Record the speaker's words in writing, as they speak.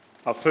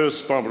Our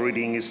first Bible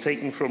reading is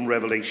taken from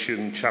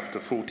Revelation chapter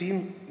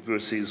 14,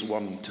 verses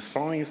 1 to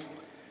 5.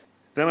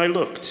 Then I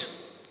looked,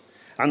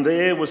 and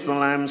there was the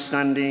Lamb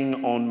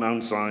standing on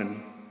Mount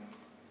Zion,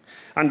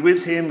 and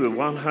with him were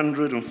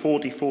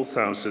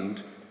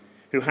 144,000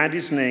 who had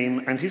his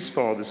name and his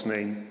Father's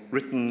name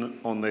written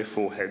on their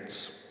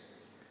foreheads.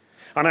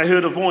 And I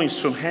heard a voice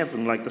from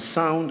heaven like the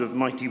sound of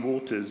mighty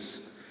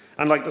waters,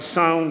 and like the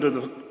sound of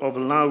a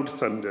loud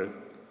thunder.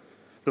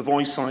 The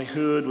voice I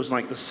heard was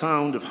like the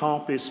sound of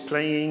harpists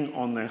playing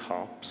on their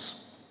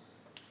harps.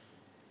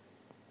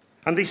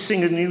 And they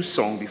sing a new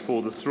song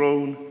before the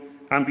throne,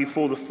 and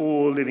before the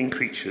four living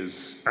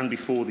creatures, and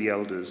before the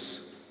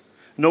elders.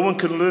 No one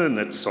can learn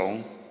that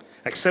song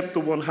except the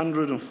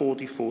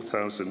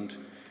 144,000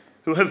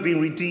 who have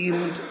been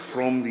redeemed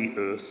from the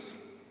earth.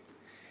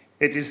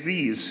 It is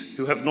these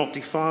who have not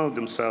defiled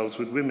themselves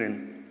with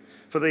women,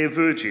 for they are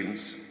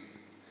virgins.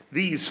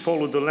 These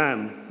follow the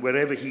Lamb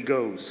wherever he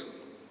goes.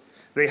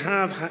 They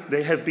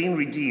have been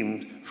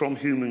redeemed from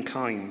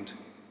humankind,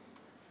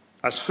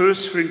 as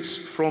firstfruits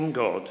from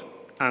God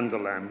and the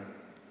Lamb.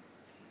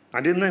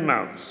 And in their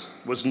mouths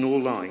was no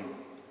lie.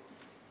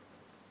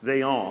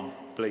 They are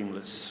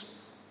blameless.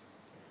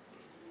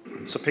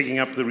 So picking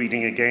up the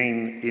reading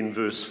again in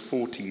verse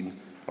 14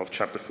 of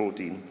chapter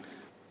 14.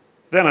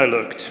 Then I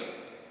looked,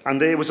 and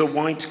there was a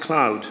white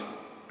cloud,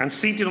 and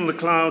seated on the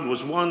cloud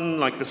was one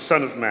like the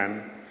Son of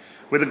Man,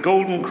 with a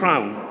golden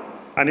crown,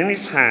 and in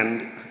his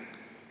hand,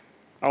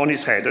 on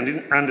his head,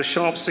 and a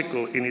sharp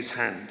sickle in his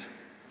hand.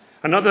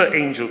 Another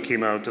angel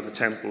came out of the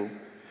temple,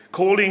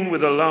 calling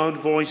with a loud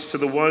voice to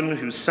the one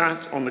who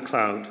sat on the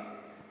cloud,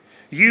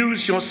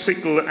 "Use your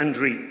sickle and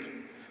reap,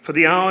 for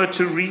the hour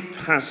to reap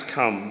has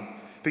come,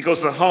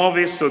 because the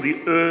harvest of the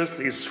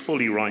earth is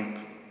fully ripe."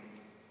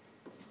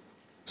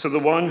 So the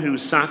one who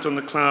sat on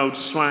the cloud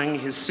swung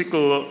his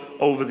sickle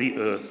over the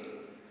earth,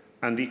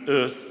 and the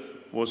earth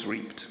was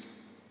reaped.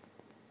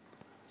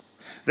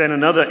 Then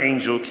another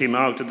angel came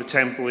out of the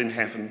temple in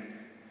heaven,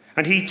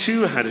 and he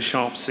too had a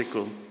sharp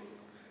sickle.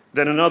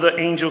 Then another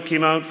angel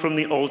came out from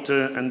the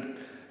altar, and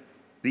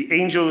the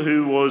angel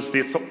who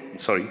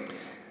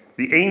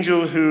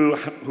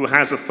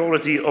has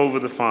authority over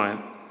the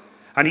fire.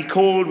 And he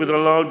called with a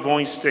loud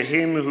voice to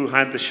him who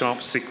had the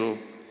sharp sickle,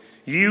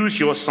 "Use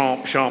your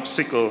sharp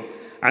sickle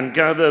and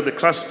gather the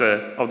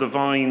cluster of the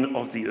vine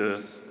of the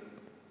earth,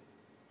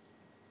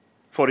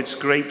 for its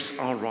grapes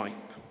are ripe."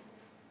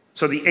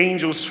 So the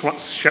angel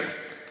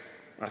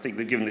I think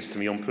they've given this to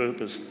me on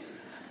purpose.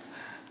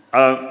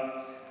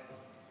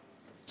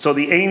 So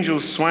the angel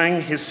swung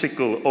his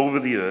sickle over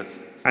the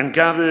earth and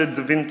gathered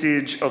the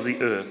vintage of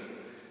the earth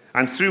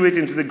and threw it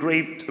into the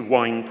great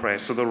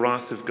winepress of the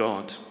wrath of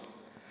God.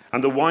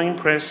 And the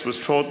winepress was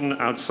trodden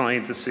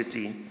outside the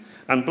city,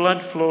 and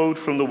blood flowed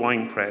from the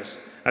winepress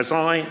as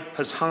high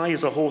as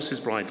a horse's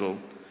bridle,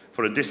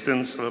 for a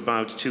distance of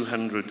about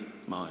 200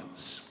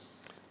 miles.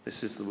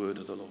 This is the word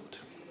of the Lord.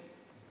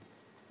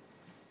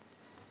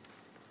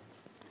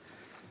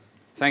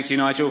 Thank you,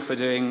 Nigel, for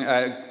doing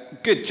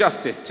good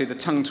justice to the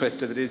tongue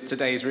twister that is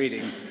today's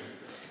reading.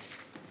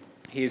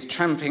 He is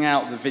tramping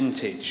out the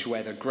vintage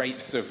where the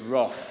grapes of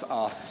wrath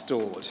are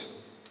stored.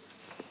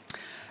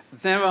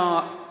 There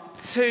are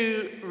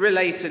two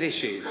related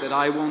issues that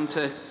I want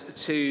us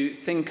to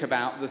think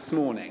about this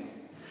morning,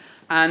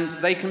 and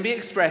they can be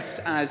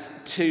expressed as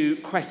two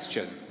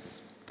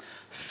questions.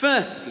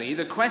 Firstly,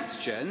 the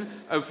question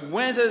of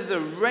whether the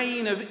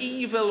reign of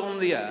evil on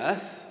the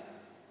earth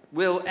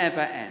will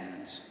ever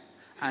end.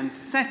 And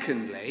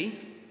secondly,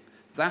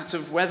 that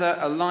of whether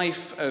a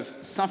life of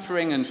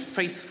suffering and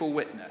faithful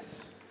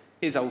witness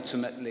is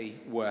ultimately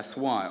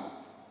worthwhile.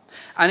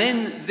 And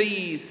in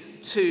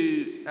these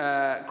two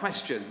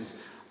questions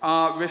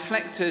are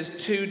reflected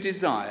two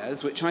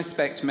desires which I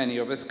expect many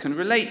of us can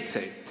relate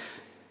to.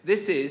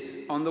 This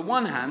is, on the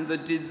one hand, the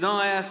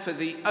desire for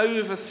the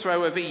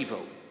overthrow of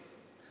evil,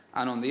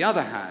 and on the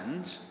other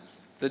hand,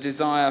 the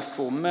desire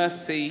for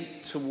mercy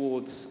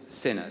towards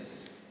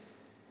sinners.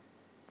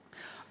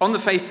 On the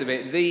face of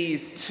it,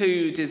 these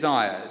two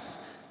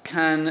desires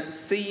can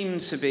seem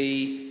to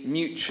be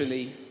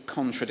mutually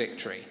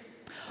contradictory.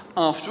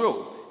 After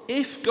all,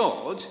 if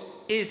God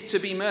is to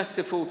be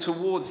merciful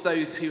towards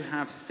those who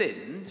have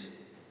sinned,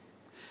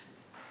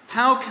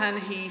 how can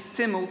he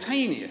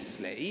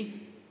simultaneously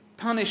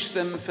punish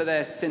them for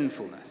their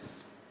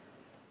sinfulness?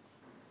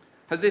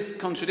 Has this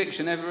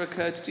contradiction ever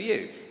occurred to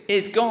you?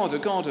 Is God a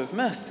God of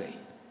mercy?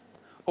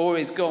 Or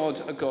is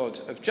God a God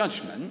of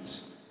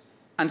judgment?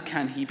 And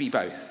can he be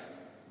both?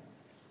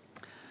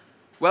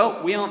 Well,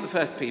 we aren't the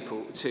first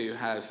people to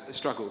have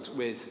struggled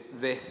with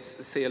this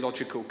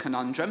theological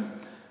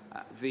conundrum.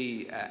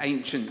 The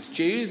ancient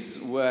Jews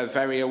were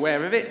very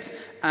aware of it,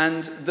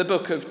 and the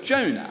book of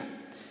Jonah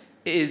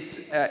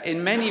is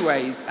in many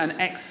ways an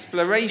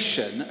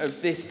exploration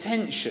of this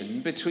tension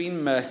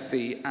between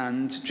mercy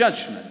and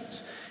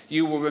judgment.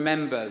 You will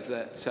remember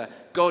that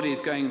God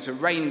is going to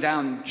rain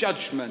down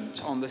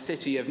judgment on the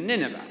city of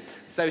Nineveh.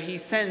 So he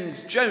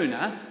sends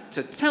Jonah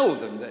to tell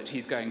them that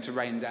he's going to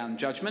rain down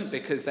judgment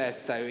because they're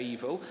so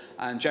evil.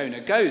 And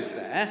Jonah goes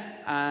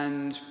there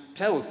and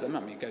tells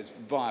them, he goes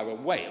via a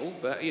whale,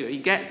 but he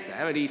gets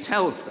there and he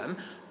tells them,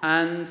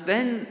 and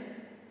then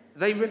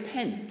they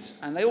repent,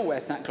 and they all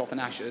wear sackcloth and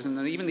ashes, and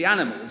then even the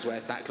animals wear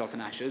sackcloth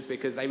and ashes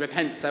because they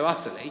repent so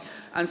utterly,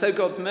 and so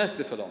God's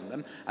merciful on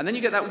them. And then you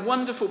get that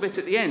wonderful bit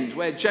at the end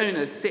where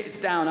Jonah sits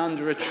down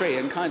under a tree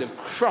and kind of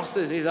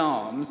crosses his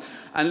arms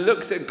and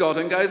looks at God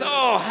and goes,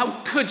 "Oh,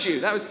 how could you?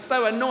 That was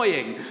so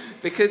annoying,"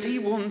 because he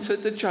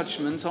wanted the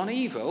judgment on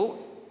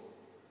evil,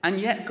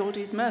 and yet God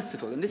is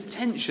merciful, and this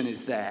tension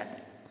is there.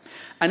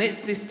 And it's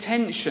this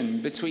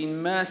tension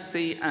between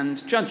mercy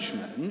and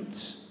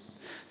judgment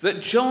that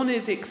John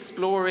is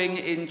exploring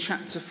in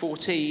chapter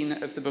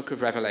 14 of the book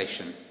of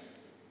Revelation.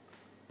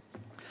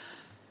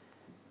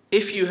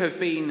 If you have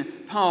been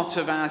part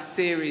of our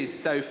series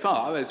so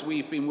far, as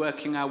we've been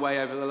working our way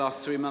over the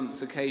last 3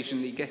 months,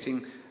 occasionally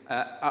getting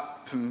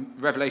up from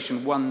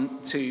Revelation 1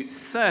 to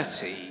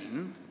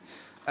 13,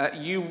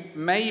 you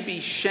may be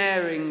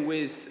sharing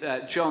with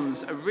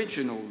John's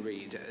original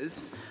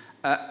readers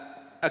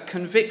a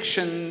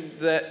conviction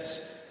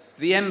that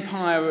the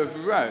Empire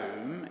of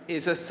Rome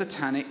is a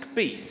satanic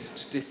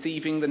beast,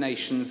 deceiving the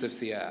nations of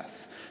the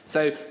earth.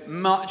 So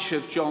much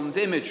of John's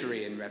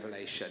imagery in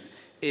Revelation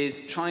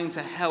is trying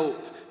to help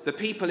the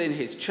people in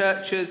his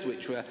churches,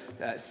 which were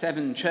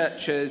 7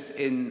 churches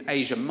in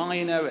Asia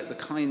Minor at the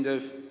kind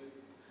of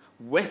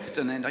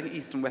western end, I think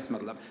east and west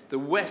muddled up, the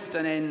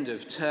western end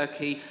of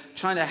Turkey,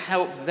 trying to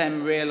help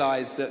them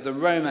realize that the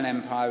Roman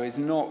Empire is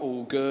not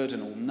all good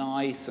and all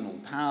nice and all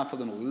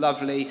powerful and all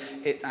lovely.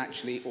 It's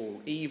actually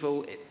all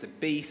evil. It's a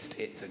beast.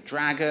 It's a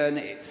dragon.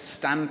 It's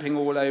stamping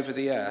all over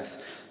the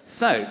earth.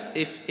 So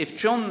if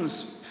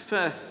John's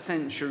first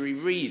century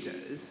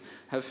readers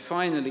have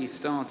finally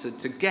started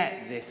to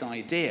get this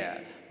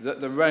idea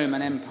that the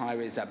Roman Empire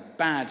is a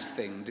bad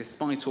thing,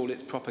 despite all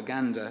its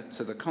propaganda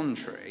to the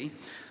contrary,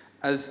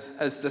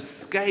 as the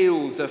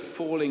scales are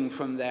falling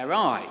from their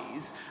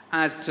eyes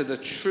as to the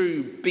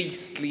true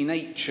beastly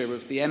nature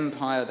of the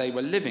empire they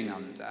were living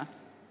under,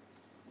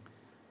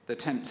 the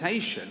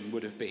temptation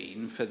would have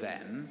been for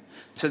them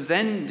to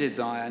then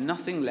desire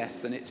nothing less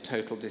than its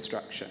total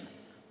destruction,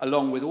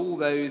 along with all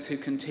those who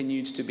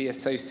continued to be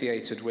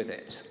associated with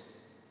it.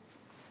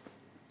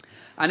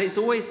 And it's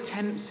always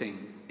tempting,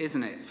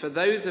 isn't it, for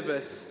those of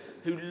us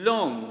who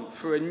long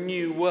for a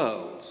new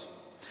world,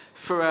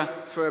 for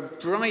a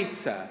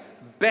brighter,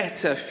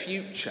 better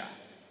future,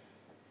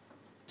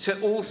 to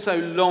also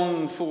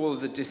long for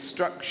the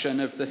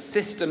destruction of the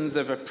systems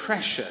of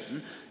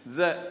oppression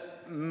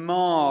that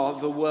mar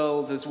the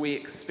world as we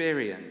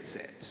experience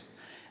it.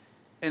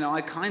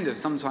 I kind of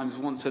sometimes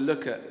want to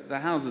look at the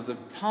Houses of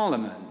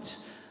Parliament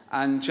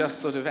and just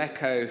sort of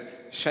echo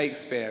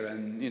Shakespeare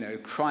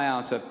and, cry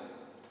out a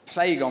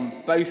plague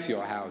on both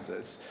your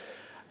houses.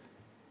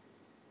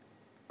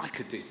 I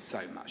could do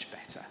so much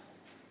better.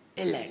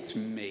 Elect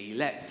me.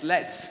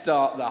 Let's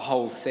start the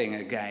whole thing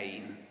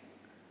again.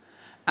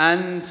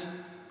 And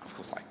of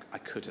course I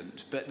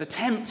couldn't. But the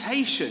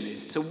temptation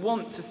is to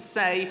want to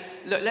say,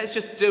 look, let's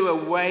just do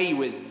away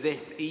with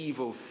this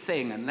evil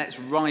thing and let's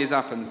rise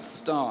up and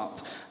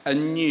start a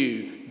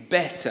new,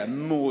 better,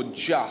 more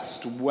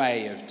just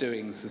way of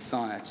doing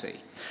society.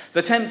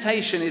 The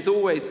temptation is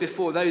always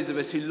before those of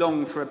us who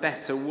long for a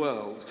better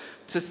world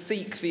to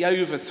seek the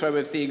overthrow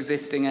of the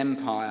existing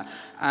empire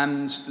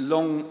and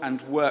long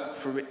and work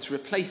for its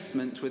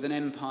replacement with an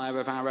empire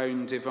of our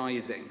own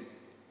devising.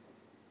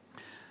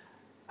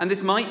 And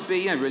this might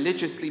be a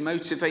religiously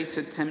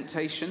motivated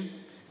temptation,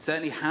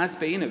 certainly has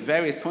been at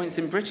various points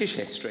in British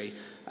history.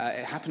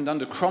 It happened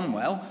under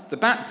Cromwell. The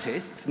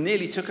Baptists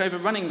nearly took over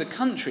running the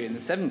country in the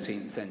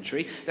 17th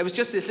century. There was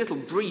just this little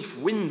brief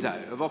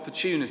window of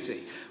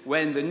opportunity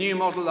when the New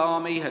Model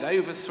Army had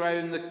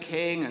overthrown the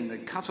king and they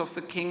cut off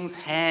the king's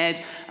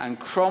head, and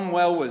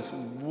Cromwell was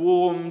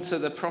warm to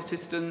the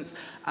Protestants.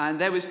 And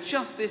there was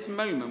just this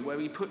moment where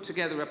he put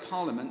together a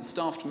parliament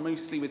staffed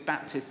mostly with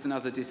Baptists and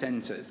other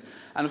dissenters.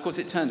 And of course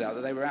it turned out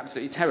that they were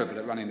absolutely terrible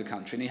at running the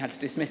country, and he had to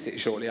dismiss it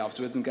shortly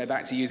afterwards and go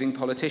back to using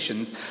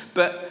politicians.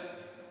 But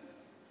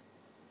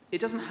it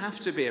doesn't have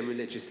to be a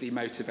religiously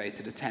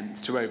motivated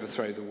attempt to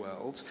overthrow the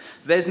world.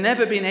 There's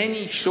never been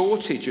any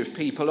shortage of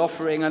people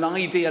offering an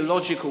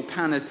ideological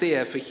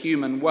panacea for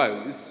human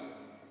woes.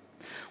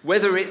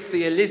 Whether it's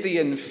the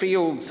Elysian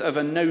fields of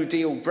a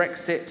no-deal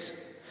Brexit,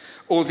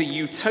 or the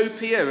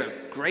utopia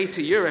of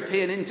greater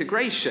European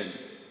integration,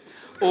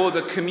 or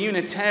the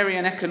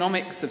communitarian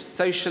economics of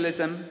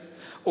socialism,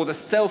 or the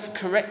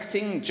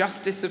self-correcting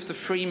justice of the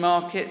free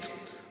market,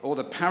 or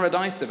the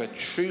paradise of a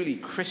truly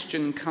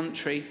Christian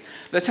country,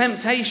 the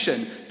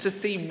temptation to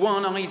see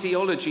one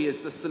ideology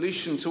as the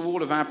solution to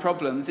all of our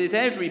problems is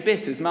every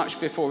bit as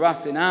much before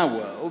us in our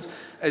world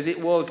as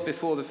it was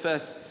before the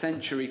first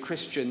century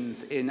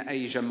Christians in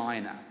Asia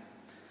Minor.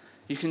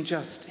 You can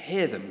just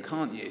hear them,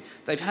 can't you?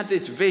 They've had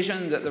this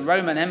vision that the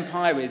Roman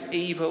Empire is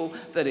evil,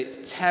 that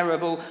it's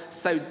terrible,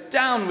 so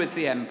down with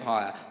the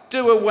empire.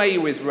 Do away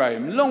with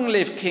Rome. Long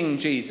live King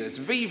Jesus.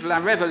 Vive la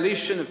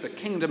revolution of the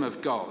kingdom of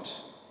God.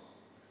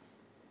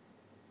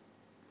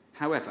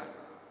 However,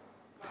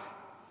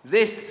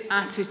 this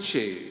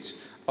attitude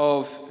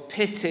of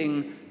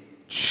pitting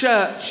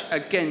church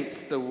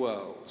against the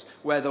world,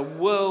 where the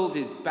world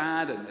is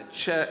bad and the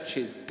church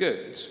is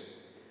good,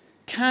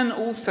 can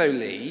also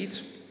lead,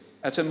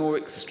 at a more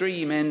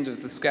extreme end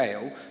of the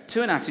scale,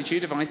 to an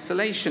attitude of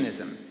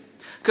isolationism.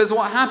 Because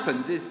what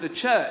happens is the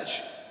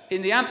church,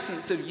 in the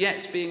absence of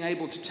yet being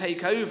able to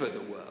take over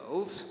the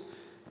world,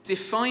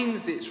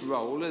 defines its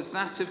role as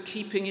that of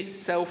keeping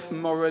itself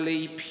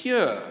morally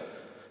pure.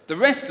 The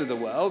rest of the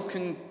world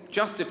can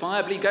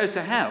justifiably go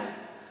to hell,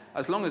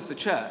 as long as the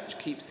church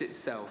keeps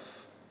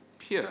itself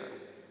pure.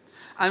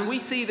 And we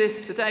see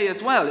this today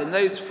as well in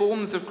those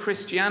forms of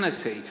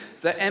Christianity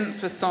that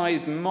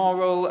emphasize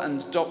moral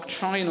and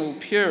doctrinal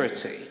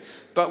purity,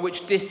 but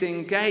which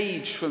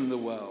disengage from the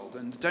world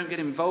and don't get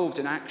involved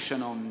in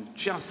action on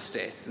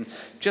justice, and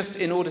just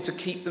in order to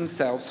keep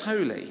themselves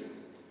holy.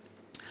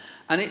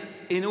 And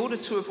it's in order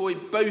to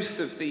avoid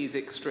both of these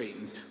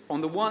extremes, on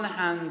the one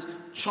hand,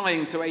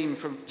 trying to aim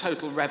for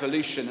total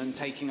revolution and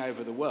taking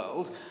over the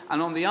world,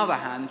 and on the other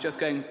hand, just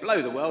going,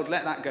 blow the world,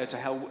 let that go to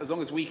hell, as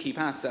long as we keep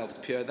ourselves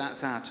pure,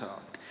 that's our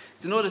task.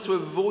 It's in order to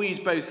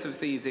avoid both of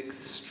these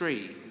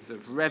extremes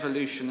of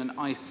revolution and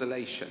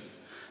isolation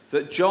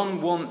that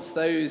John wants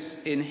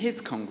those in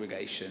his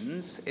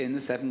congregations in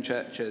the 7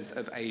 churches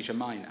of Asia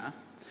Minor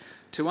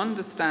to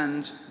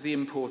understand the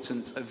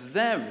importance of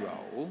their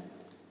role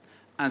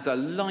as a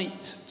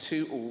light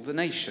to all the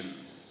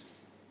nations.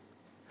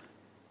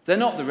 They're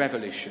not the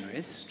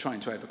revolutionaries trying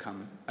to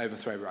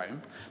overthrow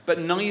Rome, but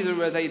neither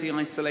are they the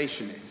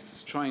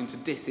isolationists trying to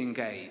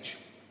disengage.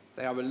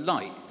 They are a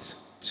light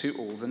to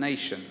all the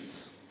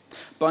nations.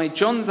 By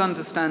John's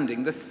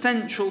understanding, the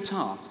central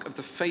task of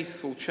the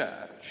faithful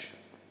church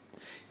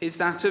is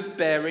that of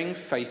bearing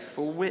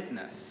faithful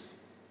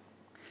witness,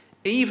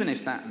 even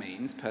if that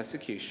means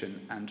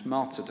persecution and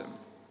martyrdom.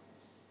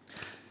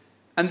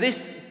 And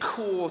this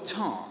core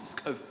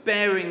task of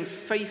bearing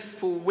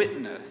faithful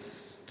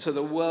witness to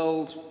the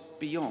world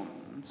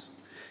beyond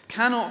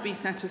cannot be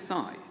set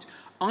aside,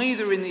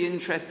 either in the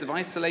interests of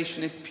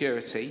isolationist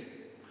purity,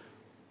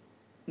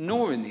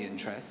 nor in the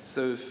interests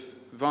of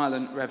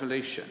violent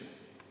revolution.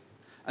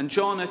 And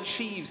John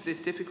achieves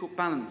this difficult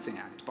balancing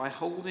act by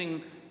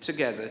holding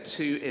together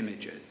 2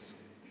 images,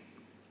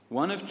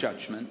 one of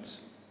judgment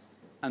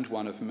and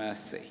one of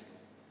mercy.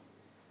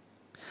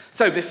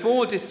 So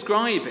before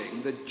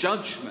describing the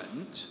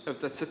judgment of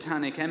the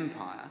Satanic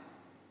Empire,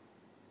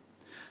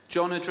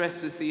 John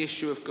addresses the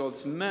issue of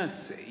God's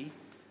mercy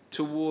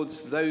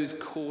towards those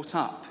caught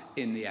up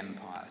in the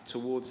empire,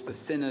 towards the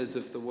sinners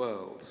of the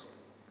world.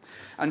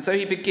 And so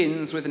he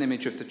begins with an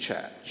image of the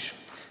church,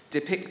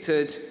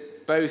 depicted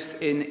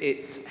both in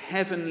its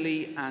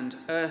heavenly and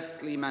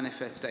earthly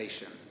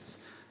manifestations.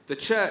 The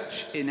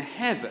church in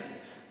heaven,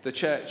 the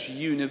church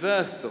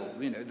universal,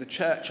 the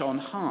church on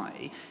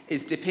high,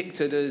 is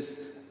depicted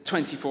as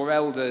 24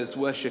 elders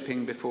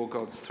worshipping before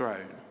God's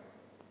throne.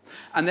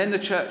 And then the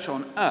church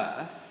on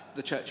earth,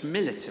 the church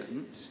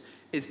militant,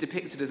 is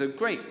depicted as a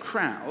great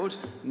crowd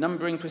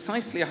numbering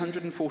precisely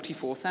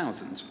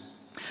 144,000.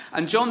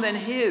 And John then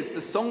hears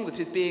the song that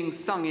is being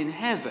sung in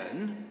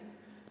heaven,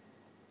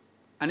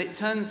 and it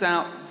turns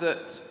out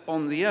that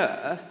on the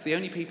earth, the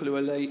only people who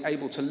are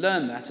able to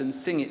learn that and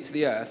sing it to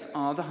the earth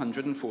are the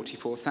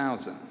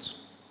 144,000.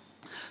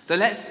 So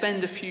let's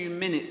spend a few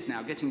minutes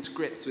now getting to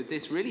grips with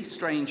this really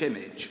strange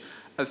image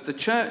of the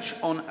church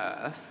on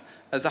earth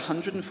as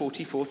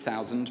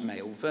 144,000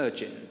 male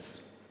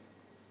virgins.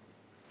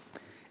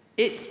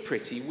 It's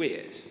pretty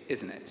weird,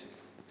 isn't it?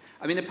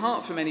 I mean,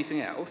 apart from anything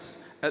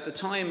else, at the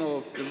time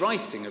of the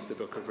writing of the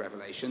book of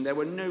Revelation, there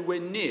were nowhere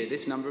near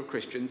this number of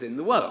Christians in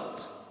the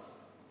world.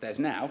 There's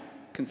now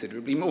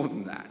considerably more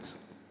than that.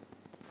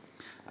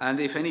 And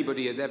if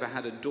anybody has ever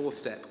had a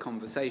doorstep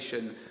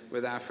conversation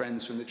with our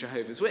friends from the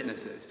Jehovah's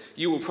Witnesses,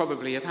 you will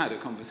probably have had a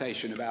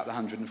conversation about the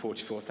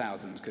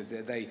 144,000, because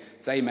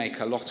they make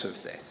a lot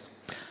of this.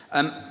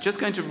 Just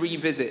going to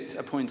revisit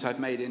a point I've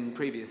made in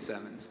previous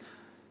sermons.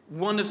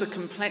 One of the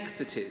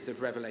complexities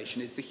of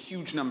Revelation is the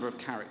huge number of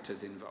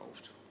characters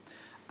involved.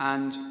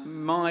 And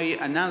my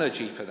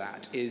analogy for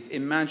that is,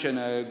 imagine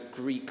a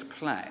Greek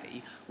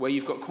play where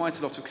you've got quite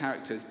a lot of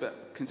characters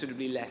but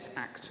considerably less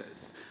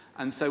actors.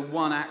 And so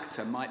one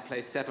actor might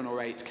play 7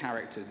 or 8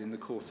 characters in the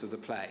course of the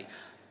play.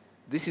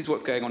 This is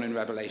what's going on in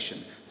Revelation.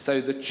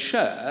 So the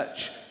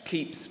church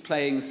keeps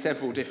playing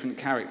several different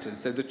characters.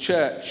 So the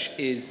church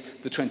is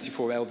the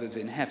 24 elders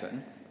in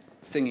heaven,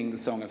 singing the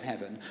song of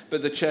heaven.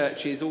 But the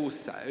church is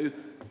also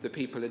the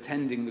people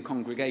attending the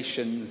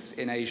congregations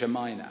in Asia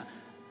Minor.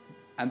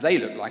 And they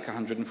look like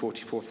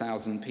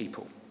 144,000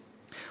 people.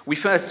 We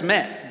first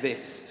met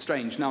this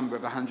strange number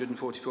of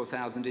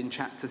 144,000 in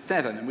chapter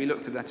 7, and we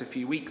looked at that a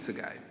few weeks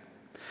ago.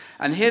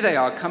 And here they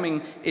are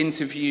coming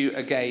into view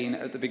again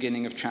at the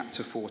beginning of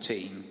chapter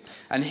 14.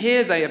 And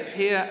here they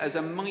appear as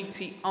a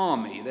mighty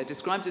army. They're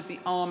described as the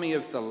army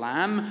of the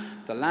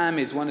Lamb. The Lamb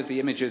is one of the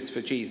images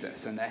for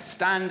Jesus. And they're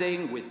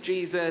standing with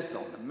Jesus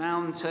on the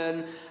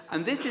mountain.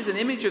 And this is an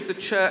image of the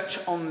church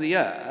on the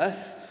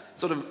earth,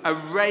 sort of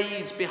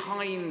arrayed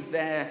behind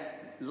their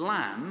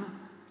Lamb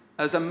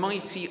as a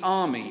mighty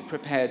army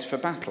prepared for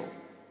battle.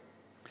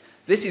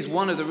 This is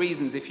one of the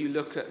reasons, if you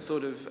look at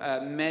sort of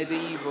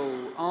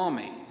medieval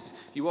armies,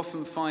 you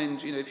often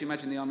find, if you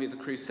imagine the army of the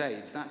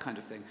Crusades, that kind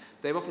of thing,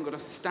 they've often got a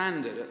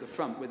standard at the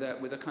front with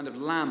a kind of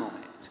lamb on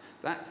it.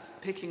 That's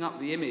picking up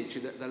the image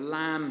that the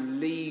lamb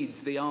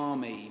leads the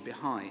army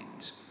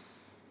behind.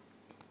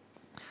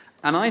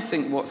 And I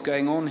think what's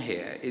going on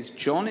here is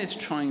John is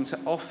trying to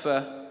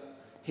offer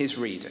his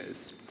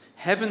readers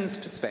heaven's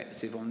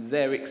perspective on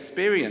their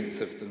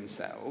experience of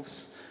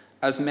themselves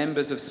as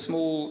members of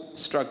small,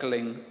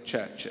 struggling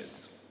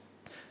churches.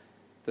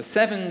 The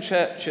 7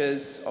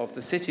 churches of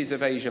the cities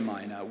of Asia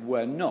Minor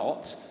were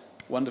not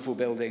wonderful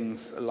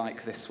buildings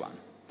like this one.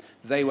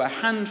 They were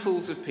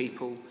handfuls of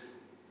people,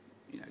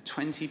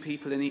 20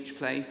 people in each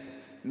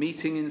place,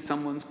 meeting in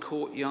someone's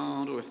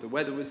courtyard, or if the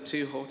weather was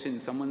too hot, in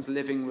someone's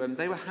living room.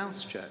 They were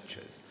house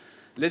churches.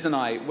 Liz and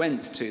I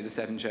went to the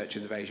 7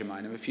 churches of Asia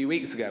Minor a few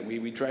weeks ago.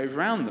 We drove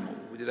round them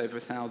all. We did over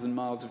 1,000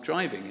 miles of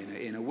driving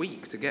in a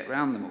week to get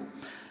round them all.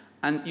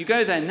 And you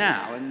go there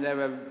now, and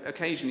there are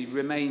occasionally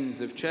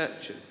remains of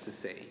churches to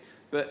see.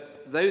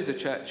 But those are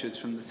churches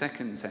from the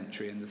 2nd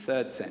century and the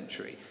 3rd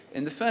century.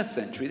 In the 1st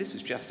century, this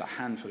was just a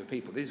handful of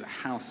people. These were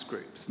house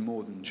groups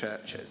more than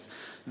churches.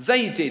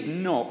 They did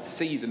not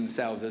see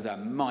themselves as a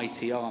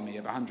mighty army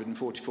of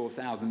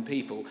 144,000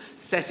 people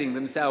setting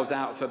themselves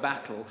out for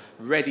battle,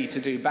 ready to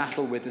do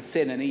battle with the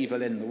sin and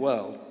evil in the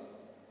world.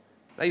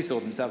 They saw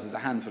themselves as a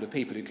handful of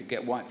people who could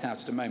get wiped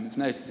out at a moment's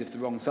notice if the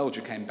wrong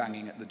soldier came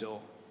banging at the door.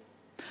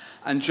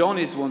 And John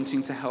is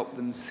wanting to help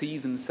them see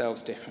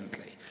themselves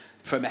differently.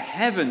 From a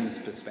heaven's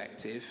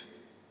perspective,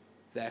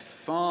 they're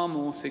far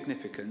more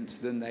significant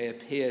than they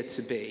appear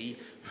to be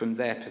from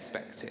their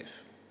perspective.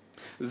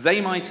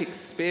 They might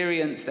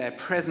experience their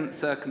present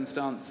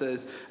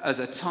circumstances as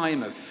a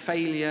time of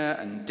failure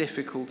and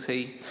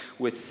difficulty,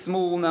 with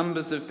small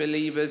numbers of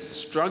believers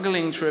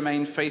struggling to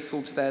remain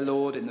faithful to their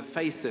Lord in the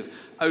face of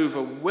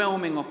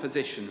overwhelming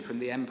opposition from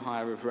the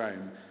Empire of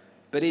Rome.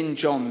 But in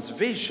John's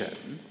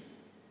vision,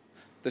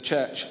 the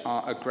church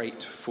are a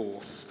great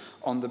force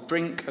on the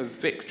brink of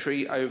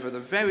victory over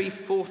the very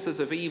forces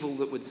of evil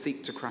that would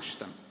seek to crush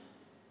them.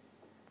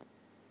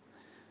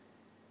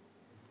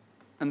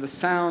 And the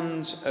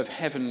sound of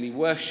heavenly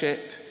worship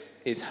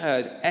is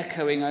heard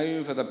echoing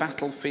over the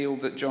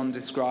battlefield that John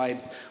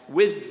describes,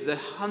 with the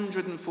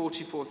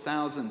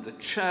 144,000, the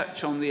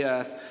church on the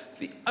earth,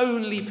 the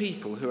only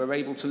people who are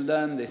able to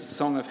learn this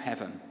song of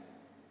heaven.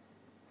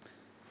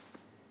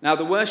 Now,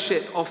 the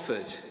worship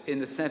offered in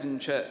the 7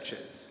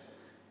 churches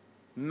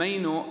may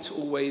not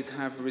always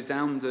have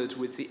resounded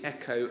with the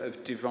echo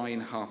of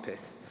divine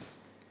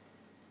harpists.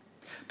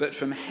 But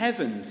from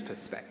heaven's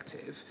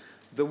perspective,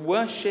 the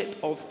worship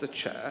of the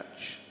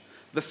church,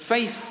 the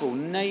faithful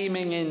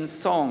naming in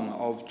song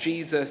of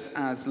Jesus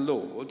as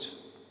Lord,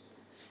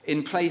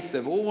 in place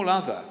of all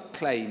other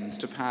claims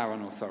to power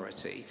and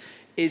authority,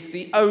 is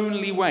the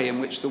only way in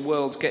which the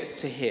world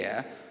gets to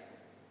hear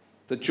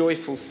the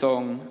joyful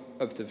song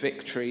of the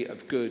victory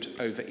of good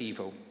over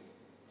evil.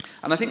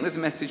 And I think there's a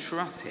message for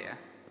us here.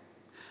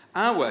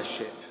 Our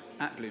worship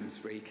at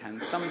Bloomsbury can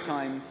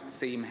sometimes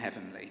seem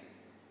heavenly,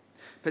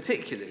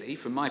 particularly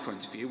from my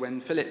point of view when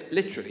Philip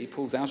literally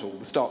pulls out all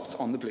the stops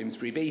on the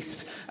Bloomsbury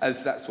Beast,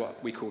 as that's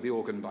what we call the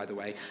organ, by the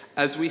way,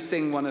 as we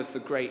sing one of the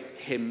great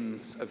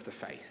hymns of the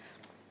faith.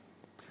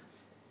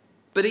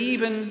 But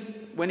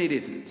even when it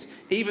isn't,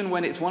 even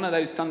when it's one of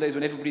those Sundays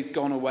when everybody's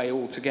gone away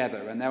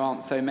altogether and there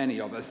aren't so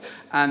many of us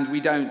and we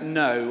don't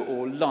know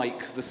or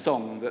like the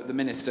song that the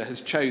minister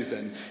has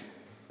chosen,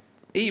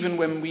 even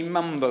when we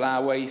mumble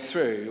our way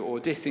through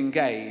or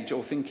disengage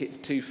or think it's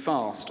too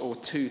fast or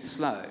too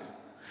slow,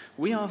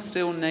 we are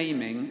still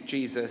naming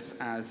Jesus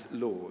as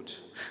Lord.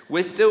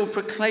 We're still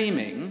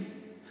proclaiming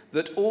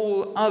that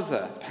all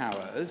other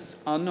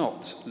powers are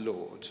not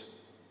Lord.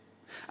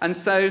 And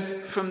so,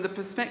 from the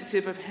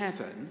perspective of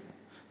heaven,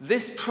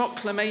 this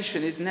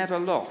proclamation is never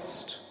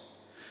lost.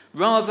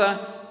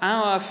 Rather,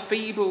 our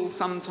feeble,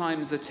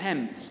 sometimes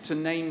attempts to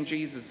name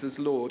Jesus as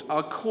Lord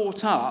are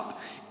caught up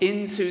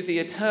into the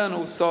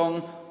eternal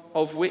song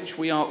of which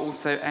we are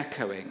also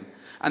echoing.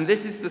 And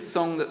this is the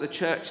song that the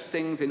church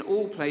sings in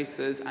all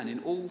places and in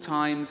all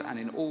times and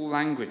in all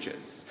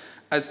languages,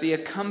 as the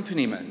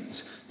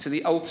accompaniment to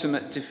the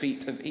ultimate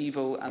defeat of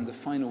evil and the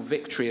final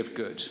victory of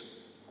good.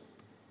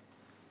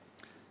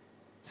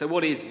 So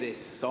what is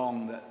this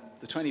song that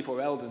the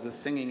 24 elders are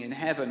singing in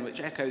heaven, which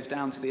echoes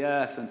down to the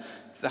earth, and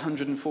the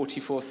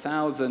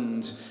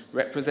 144,000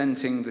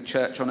 representing the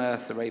church on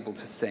earth are able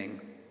to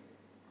sing?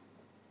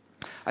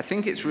 I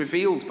think it's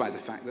revealed by the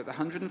fact that the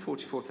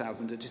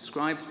 144,000 are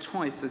described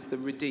twice as the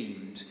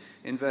redeemed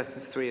in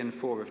verses 3 and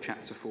 4 of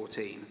chapter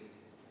 14.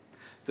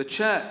 The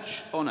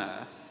church on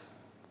earth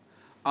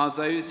are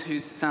those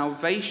whose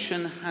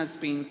salvation has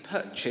been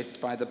purchased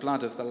by the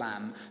blood of the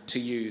Lamb, to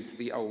use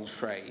the old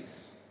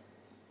phrase.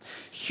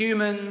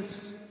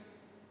 Humans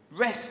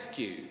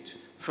rescued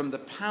from the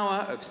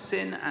power of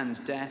sin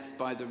and death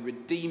by the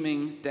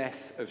redeeming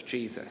death of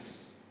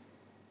Jesus.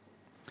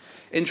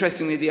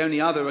 Interestingly, the only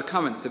other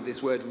occurrence of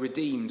this word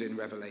redeemed in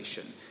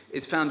Revelation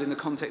is found in the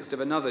context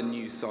of another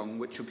new song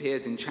which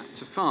appears in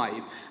chapter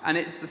 5, and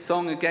it's the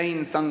song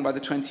again sung by the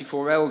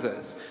 24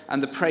 elders,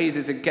 and the praise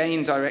is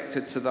again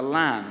directed to the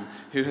Lamb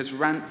who has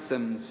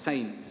ransomed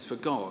saints for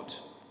God.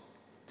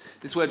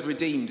 This word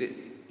redeemed,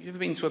 you ever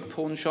been to a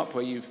pawn shop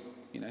where you've,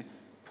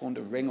 pawned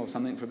a ring or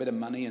something for a bit of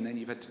money and then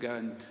you've had to go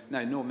and,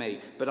 no, not me,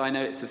 but I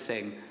know it's a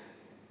thing.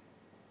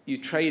 You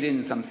trade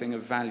in something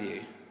of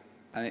value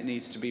and it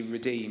needs to be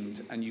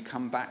redeemed, and you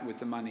come back with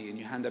the money and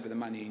you hand over the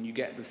money and you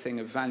get the thing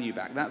of value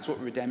back. That's what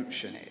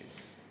redemption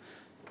is.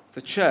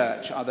 The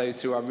church are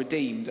those who are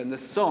redeemed, and the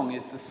song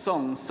is the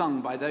song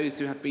sung by those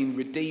who have been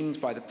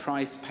redeemed by the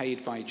price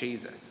paid by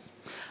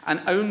Jesus.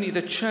 And only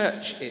the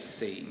church, it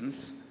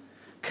seems,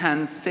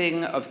 can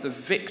sing of the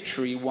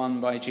victory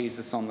won by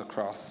Jesus on the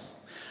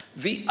cross.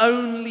 The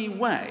only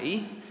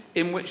way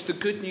in which the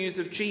good news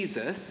of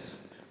Jesus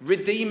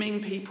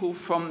redeeming people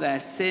from their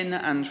sin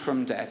and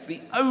from death,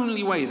 the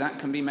only way that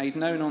can be made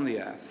known on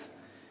the earth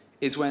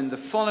is when the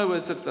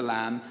followers of the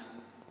Lamb,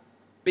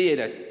 be it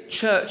a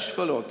church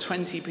full or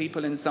 20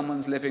 people in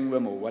someone's living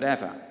room or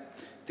whatever,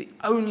 the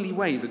only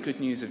way the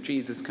good news of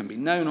Jesus can be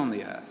known on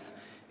the earth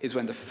is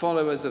when the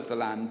followers of the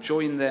Lamb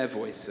join their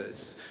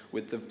voices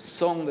with the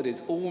song that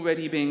is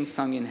already being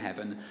sung in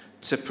heaven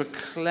to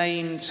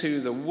proclaim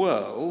to the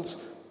world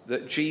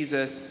that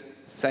Jesus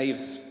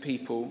saves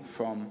people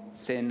from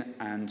sin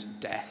and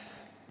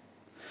death.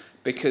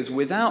 Because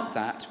without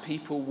that,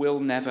 people will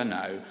never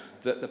know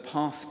that the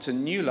path to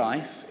new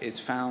life is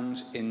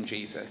found in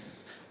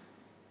Jesus,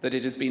 that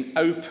it has been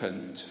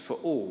opened for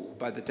all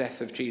by the death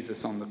of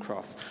Jesus on the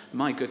cross.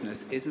 My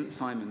goodness, isn't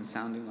Simon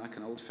sounding like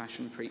an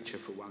old-fashioned preacher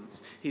for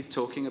once? He's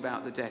talking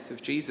about the death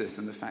of Jesus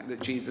and the fact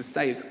that Jesus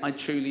saves. I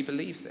truly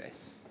believe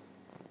this.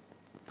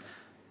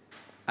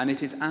 And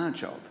it is our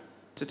job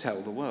to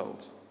tell the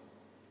world.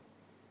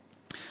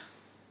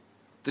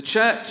 The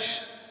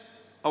church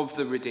of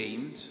the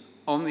redeemed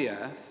on the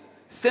earth,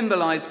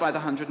 symbolised by the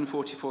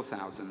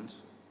 144,000,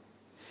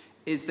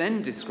 is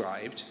then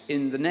described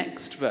in the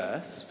next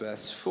verse,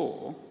 verse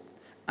 4,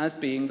 as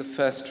being the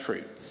first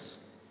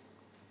fruits.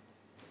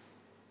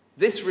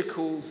 This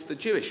recalls the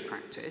Jewish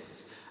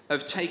practice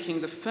of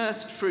taking the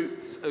first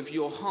fruits of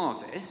your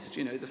harvest,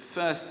 the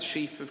first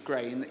sheaf of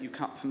grain that you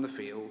cut from the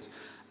field,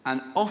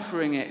 and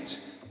offering it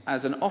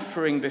as an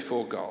offering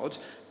before God,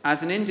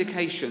 as an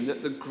indication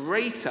that the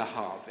greater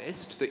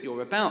harvest that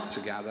you're about to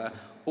gather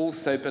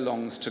also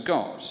belongs to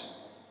God.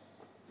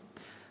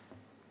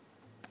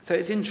 So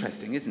it's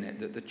interesting, isn't it,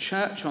 that the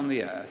church on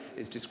the earth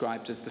is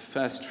described as the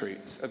first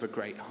fruits of a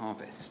great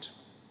harvest.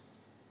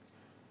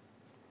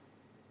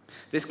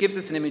 This gives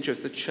us an image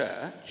of the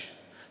church,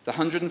 the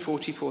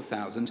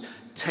 144,000,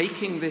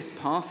 taking this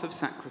path of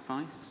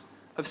sacrifice,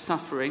 of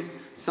suffering,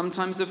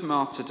 sometimes of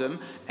martyrdom,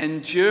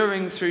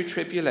 enduring through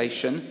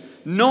tribulation,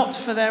 not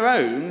for their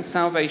own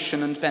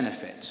salvation and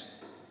benefit.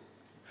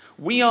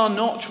 We are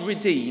not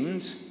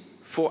redeemed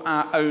for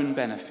our own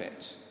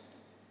benefit.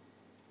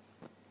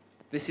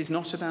 This is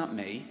not about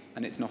me,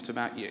 and it's not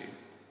about you.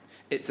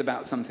 It's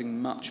about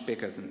something much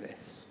bigger than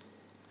this.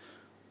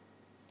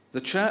 The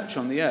church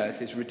on the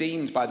earth is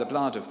redeemed by the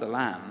blood of the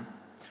Lamb,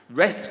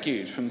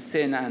 rescued from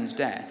sin and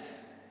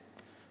death,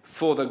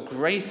 for the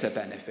greater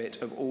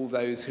benefit of all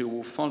those who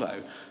will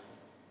follow.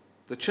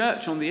 The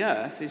church on the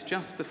earth is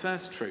just the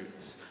first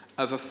fruits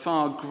of a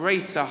far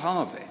greater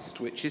harvest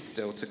which is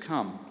still to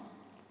come.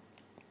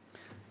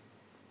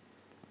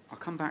 I'll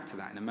come back to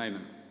that in a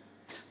moment.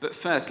 But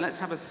first, let's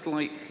have a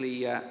slight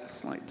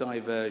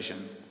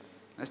diversion.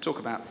 Let's talk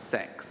about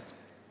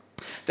sex.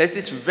 There's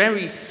this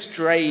very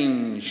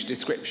strange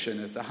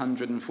description of the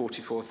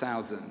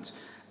 144,000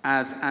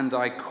 as, and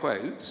I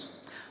quote,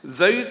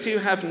 "Those who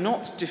have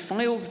not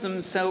defiled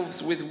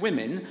themselves with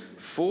women,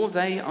 for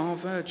they are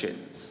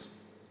virgins."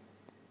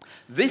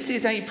 This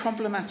is a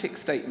problematic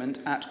statement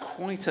at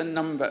quite a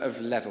number of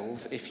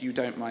levels, if you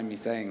don't mind me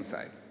saying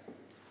so.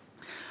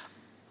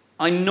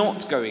 I'm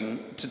not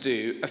going to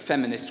do a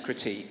feminist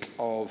critique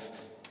of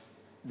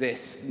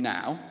this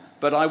now,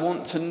 but I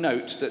want to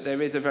note that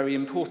there is a very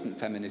important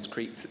feminist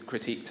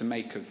critique to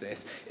make of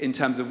this in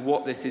terms of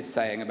what this is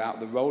saying about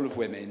the role of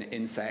women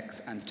in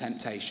sex and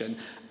temptation,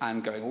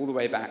 and going all the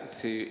way back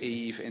to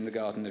Eve in the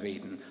Garden of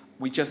Eden.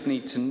 We just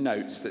need to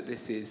note that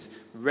this is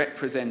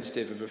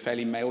representative of a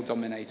fairly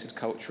male-dominated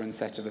culture and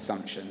set of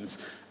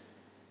assumptions.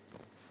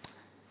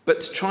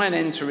 But to try and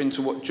enter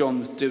into what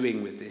John's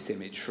doing with this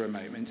image for a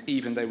moment,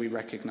 even though we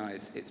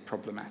recognise it's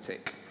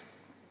problematic.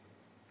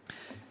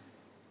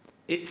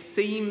 It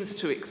seems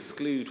to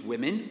exclude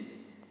women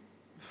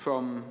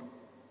from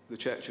the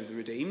Church of the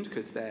Redeemed,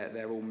 because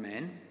they're all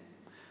men.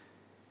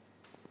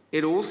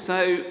 It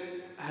also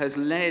has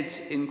led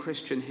in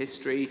Christian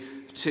history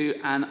to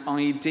an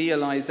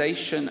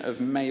idealization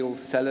of male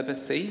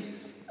celibacy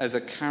as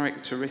a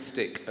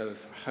characteristic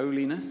of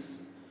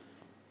holiness.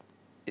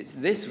 It's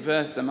this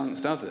verse,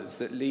 amongst others,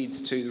 that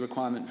leads to the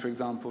requirement, for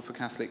example, for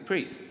Catholic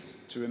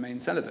priests to remain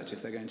celibate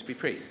if they're going to be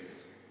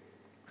priests.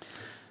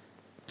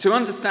 To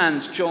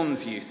understand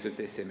John's use of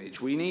this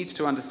image, we need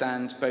to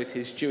understand both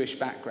his Jewish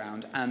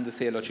background and the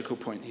theological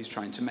point he's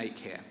trying to make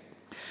here.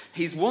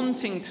 He's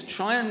wanting to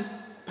try and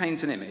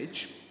paint an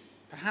image,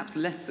 perhaps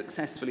less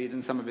successfully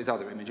than some of his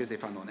other images,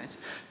 if I'm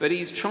honest, but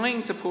he's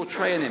trying to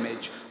portray an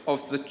image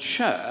of the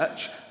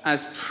church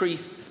as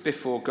priests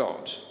before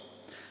God.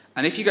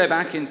 And if you go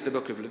back into the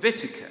book of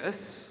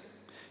Leviticus,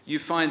 you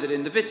find that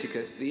in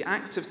Leviticus, the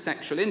act of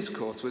sexual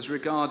intercourse was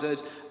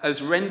regarded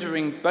as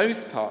rendering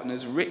both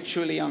partners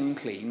ritually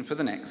unclean for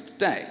the next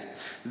day.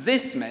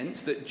 This meant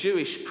that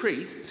Jewish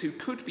priests who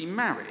could be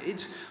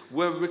married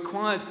were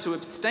required to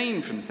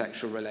abstain from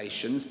sexual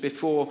relations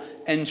before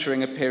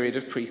entering a period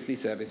of priestly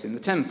service in the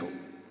temple.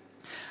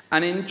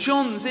 And in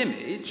John's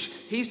image,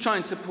 he's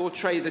trying to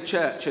portray the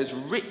church as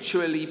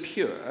ritually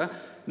pure,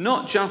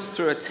 not just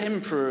through a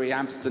temporary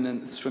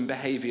abstinence from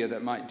behaviour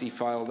that might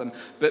defile them,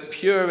 but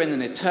pure in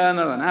an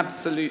eternal and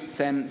absolute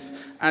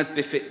sense, as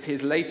befits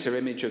his later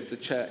image of the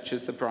church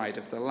as the bride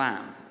of the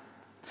Lamb.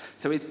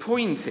 So his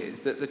point is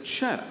that the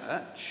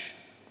church,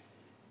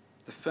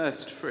 the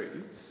first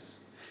fruits,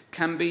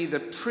 can be the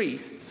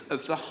priests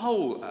of the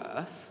whole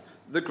earth,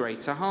 the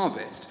greater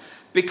harvest.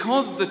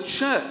 Because the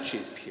church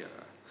is pure,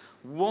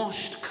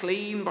 washed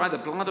clean by the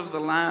blood of the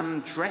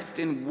Lamb, dressed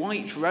in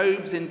white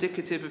robes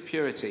indicative of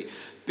purity,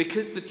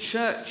 because the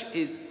church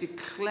is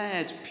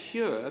declared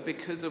pure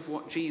because of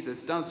what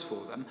Jesus does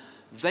for them,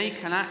 they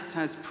can act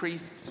as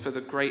priests for the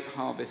great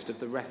harvest of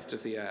the rest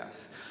of the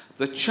earth.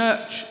 The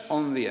church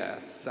on the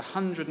earth, the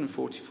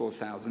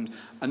 144,000,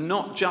 are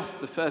not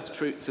just the first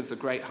fruits of the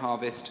great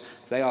harvest,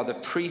 they are the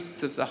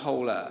priests of the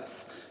whole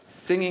earth,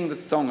 singing the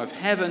song of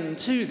heaven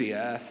to the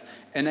earth,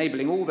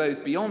 enabling all those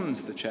beyond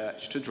the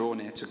church to draw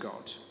near to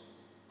God.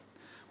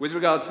 With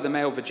regard to the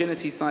male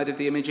virginity side of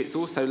the image, it's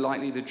also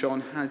likely that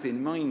John has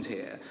in mind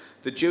here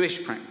the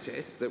Jewish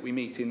practice that we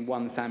meet in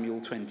 1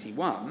 Samuel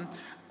 21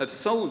 of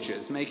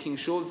soldiers making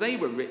sure they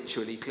were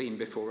ritually clean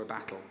before a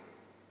battle.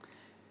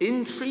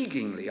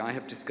 Intriguingly, I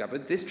have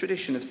discovered this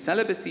tradition of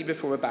celibacy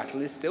before a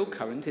battle is still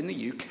current in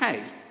the UK.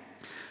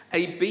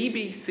 A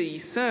BBC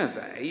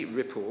survey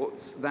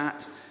reports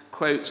that,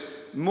 quote,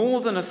 more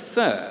than a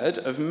third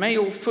of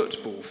male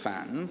football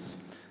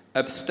fans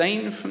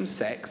abstain from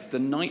sex the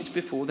night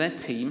before their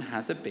team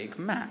has a big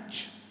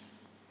match.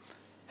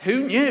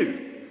 Who knew?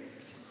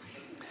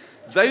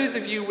 Those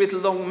of you with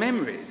long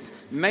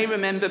memories may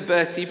remember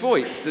Bertie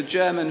Voigt, the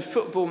German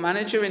football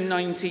manager in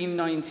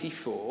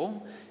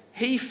 1994.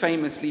 He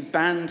famously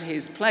banned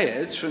his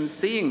players from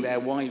seeing their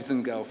wives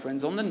and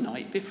girlfriends on the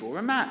night before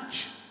a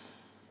match.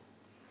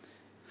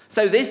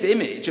 So this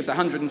image of the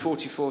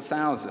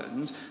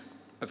 144,000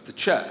 of the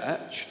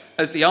church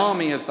as the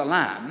army of the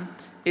Lamb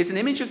is an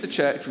image of the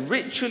church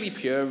ritually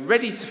pure,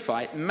 ready to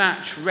fight,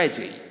 match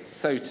ready,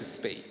 so to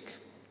speak.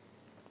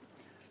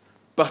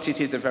 But it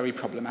is a very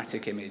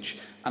problematic image,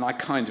 and I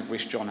kind of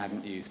wish John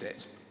hadn't used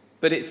it.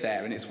 But it's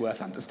there, and it's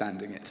worth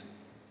understanding it.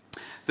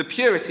 The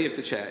purity of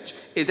the church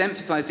is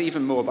emphasized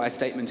even more by a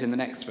statement in the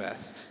next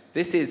verse.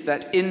 This is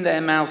that in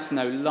their mouth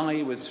no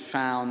lie was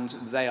found,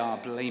 they are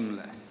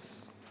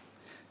blameless.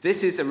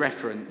 This is a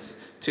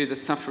reference to the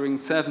suffering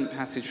servant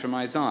passage from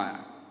Isaiah,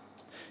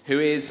 who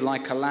is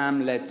like a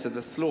lamb led to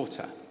the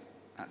slaughter.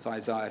 That's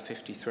Isaiah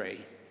 53.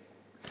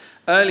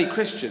 Early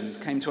Christians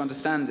came to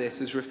understand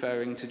this as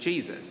referring to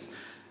Jesus.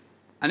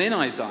 And in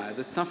Isaiah,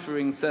 the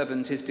suffering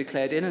servant is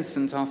declared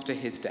innocent after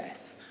his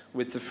death,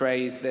 with the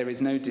phrase, there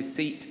is no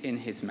deceit in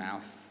his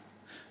mouth.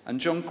 And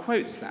John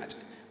quotes that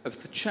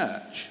of the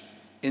church.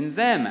 In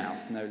their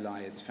mouth no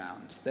lie is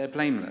found. They're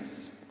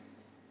blameless.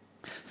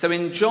 So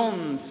in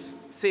John's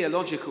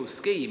theological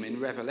scheme in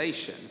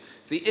Revelation,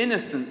 the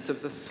innocence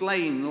of the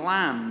slain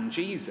lamb,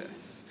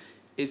 Jesus,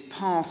 is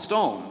passed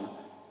on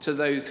to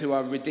those who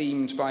are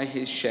redeemed by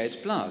his shed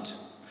blood.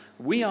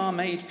 We are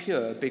made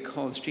pure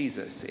because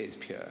Jesus is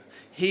pure.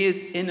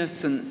 His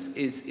innocence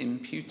is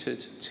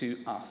imputed to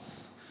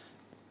us,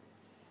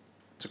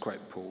 to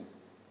quote Paul.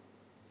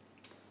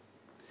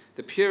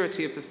 The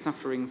purity of the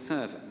suffering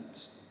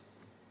servant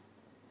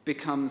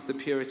becomes the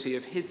purity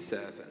of his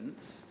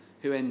servants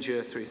who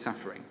endure through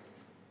suffering.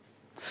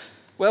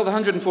 Well, the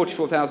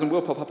 144,000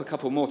 will pop up a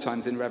couple more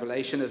times in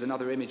Revelation as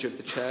another image of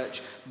the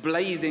church,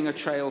 blazing a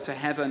trail to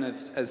heaven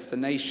as the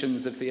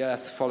nations of the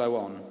earth follow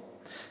on.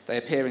 They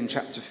appear in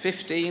chapter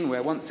 15,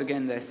 where once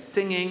again they're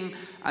singing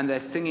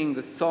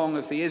the song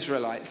of the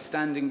Israelites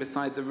standing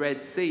beside the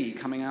Red Sea,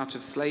 coming out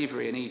of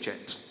slavery in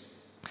Egypt.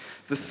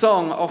 The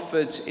song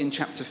offered in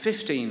chapter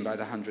 15 by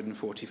the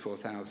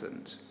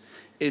 144,000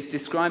 is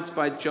described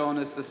by John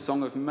as the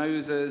song of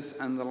Moses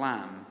and the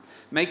Lamb,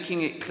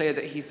 making it clear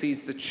that he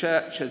sees the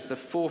church as the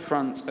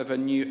forefront of a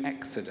new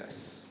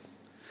exodus.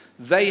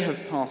 They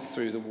have passed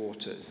through the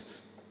waters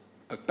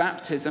of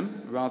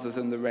baptism rather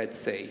than the Red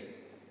Sea.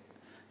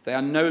 They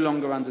are no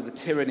longer under the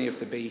tyranny of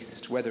the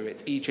beast, whether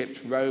it's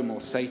Egypt, Rome, or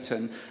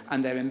Satan,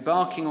 and they're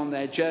embarking on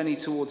their journey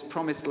towards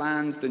promised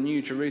land, the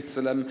New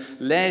Jerusalem,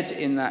 led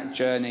in that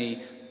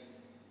journey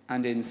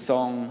and in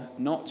song,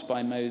 not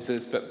by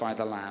Moses, but by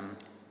the Lamb.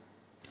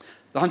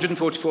 The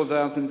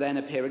 144,000 then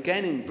appear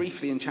again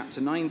briefly in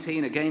chapter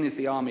 19, again as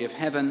the army of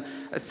heaven,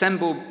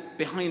 assembled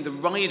behind the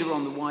rider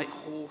on the white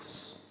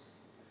horse,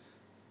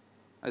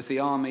 as the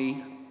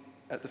army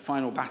at the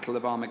final battle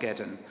of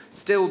Armageddon,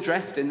 still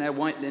dressed in their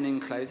white linen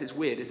clothes. It's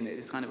weird, isn't it?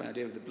 This kind of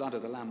idea of the blood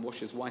of the lamb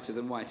washes whiter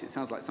than white. It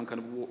sounds like some kind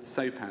of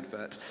soap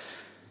advert.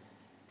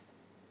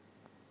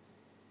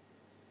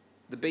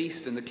 The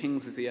beast and the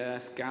kings of the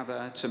earth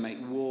gather to make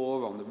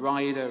war on the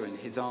rider and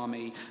his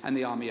army, and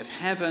the army of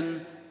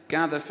heaven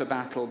gather for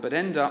battle, but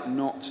end up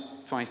not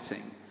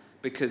fighting,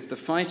 because the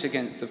fight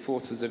against the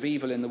forces of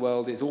evil in the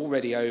world is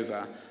already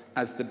over,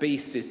 as the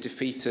beast is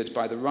defeated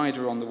by the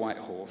rider on the white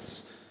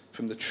horse,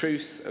 from the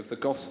truth of the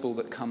gospel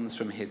that comes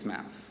from his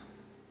mouth.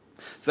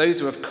 Those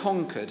who have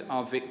conquered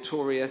are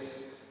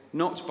victorious,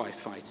 not by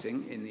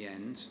fighting in the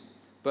end,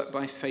 but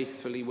by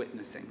faithfully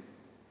witnessing.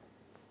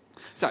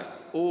 So,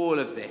 all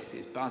of this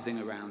is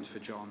buzzing around for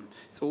John.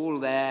 It's all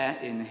there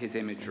in his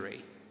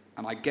imagery,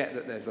 and I get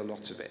that there's a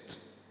lot of it.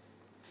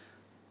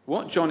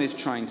 What John is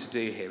trying to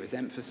do here is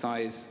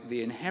emphasize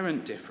the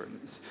inherent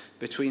difference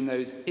between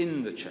those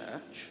in the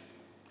church,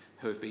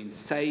 who have been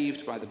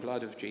saved by the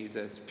blood of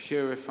Jesus,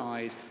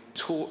 purified,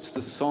 taught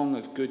the song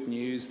of good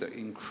news that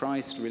in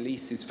Christ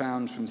release is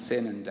found from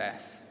sin and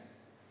death,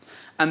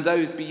 and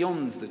those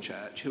beyond the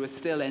church who are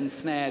still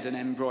ensnared and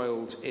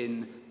embroiled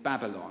in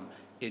Babylon,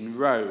 in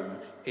Rome,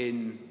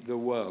 in the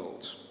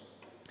world.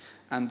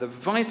 And the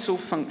vital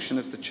function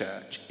of the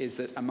church is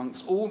that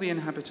amongst all the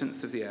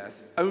inhabitants of the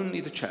earth,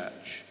 only the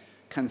church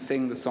can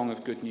sing the song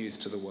of good news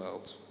to the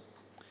world.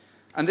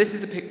 And this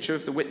is a picture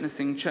of the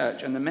witnessing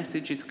church, and the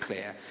message is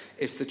clear.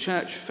 If the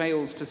church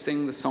fails to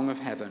sing the song of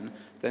heaven,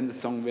 then the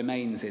song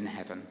remains in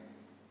heaven.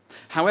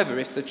 However,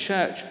 if the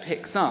church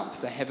picks up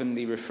the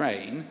heavenly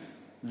refrain,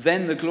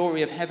 then the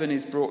glory of heaven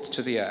is brought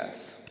to the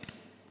earth.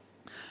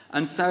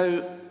 And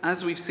so,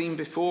 as we've seen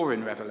before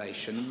in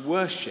Revelation,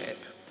 worship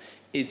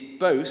is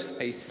both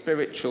a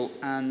spiritual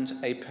and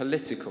a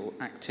political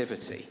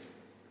activity.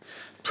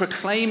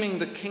 Proclaiming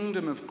the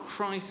kingdom of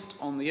Christ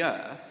on the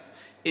earth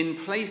in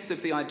place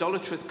of the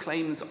idolatrous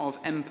claims of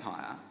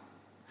empire,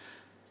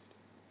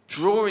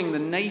 drawing the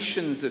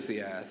nations of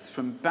the earth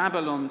from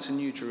Babylon to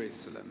New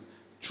Jerusalem,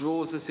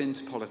 draws us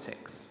into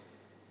politics,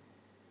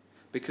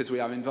 because we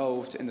are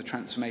involved in the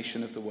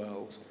transformation of the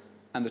world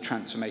and the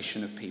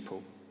transformation of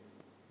people.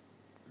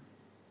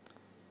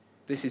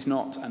 This is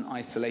not an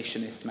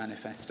isolationist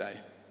manifesto,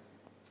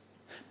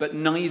 but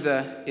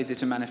neither is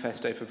it a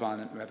manifesto for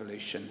violent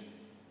revolution.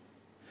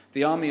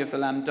 The army of the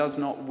Lamb does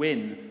not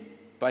win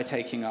by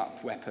taking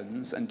up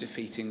weapons and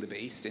defeating the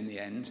beast in the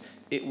end.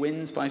 It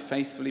wins by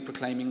faithfully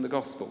proclaiming the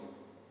gospel.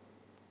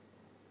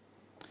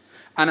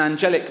 An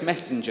angelic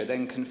messenger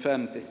then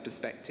confirms this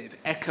perspective,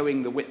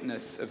 echoing the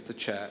witness of the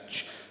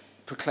church,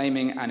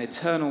 proclaiming an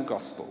eternal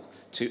gospel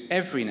to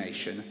every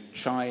nation,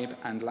 tribe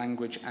and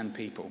language and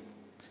people,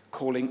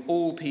 calling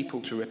all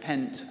people to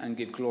repent and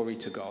give glory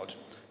to God.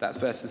 That's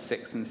verses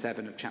 6 and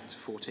 7 of chapter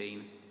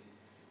 14.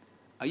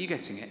 Are you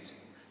getting it?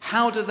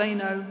 How do they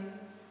know?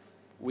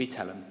 We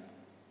tell them.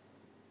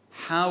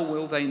 How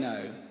will they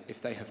know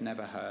if they have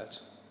never heard?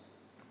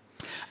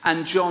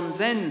 And John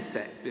then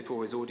sets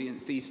before his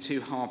audience these two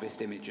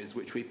harvest images,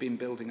 which we've been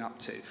building up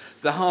to.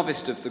 The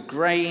harvest of the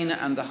grain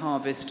and the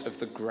harvest of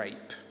the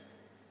grape.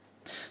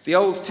 The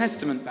Old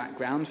Testament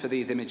background for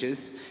these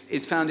images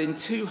is found in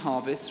two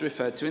harvests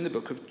referred to in the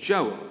book of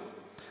Joel.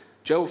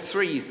 Joel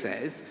 3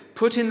 says,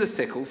 "Put in the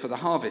sickle, for the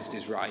harvest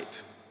is ripe.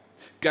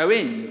 Go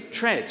in,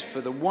 tread,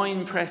 for the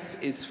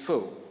winepress is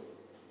full."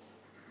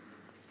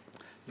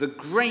 The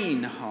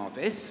grain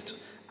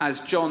harvest,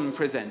 as John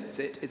presents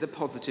it, is a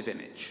positive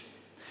image,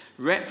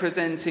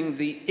 representing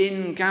the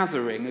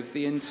ingathering of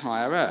the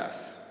entire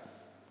earth.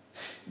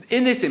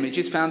 In this image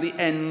is found the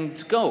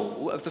end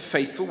goal of the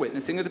faithful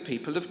witnessing of the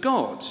people of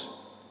God.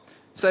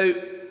 So,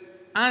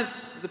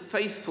 as the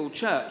faithful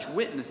church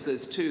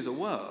witnesses to the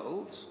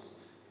world,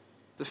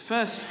 the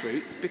first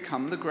fruits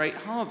become the great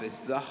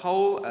harvest. The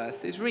whole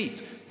earth is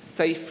reaped,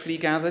 safely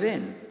gathered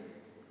in.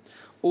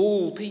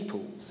 All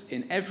peoples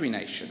in every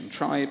nation,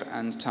 tribe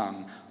and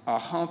tongue are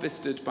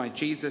harvested by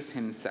Jesus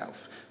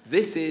himself.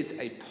 This is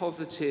a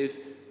positive,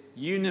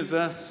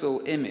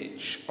 universal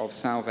image of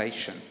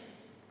salvation.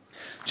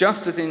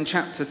 Just as in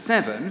chapter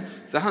 7,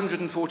 the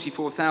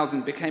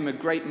 144,000 became a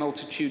great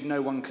multitude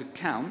no one could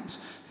count,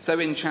 so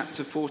in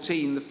chapter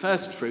 14, the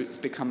first fruits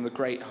become the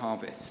great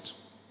harvest.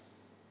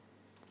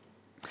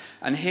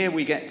 And here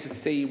we get to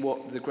see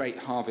what the great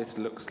harvest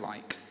looks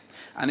like.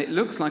 And it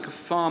looks like a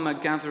farmer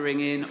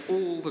gathering in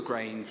all the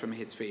grain from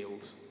his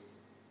field.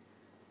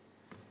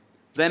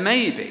 There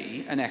may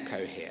be an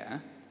echo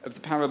here of the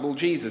parable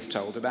Jesus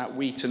told about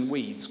wheat and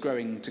weeds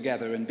growing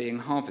together and being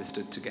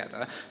harvested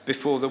together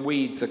before the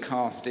weeds are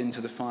cast into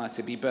the fire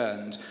to be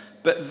burned.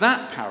 But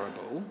that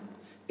parable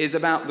is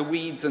about the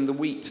weeds and the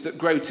wheat that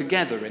grow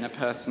together in a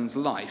person's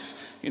life.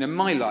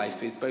 My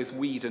life is both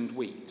weed and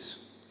wheat.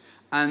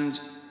 And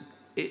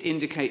it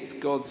indicates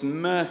God's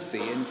mercy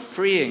in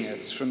freeing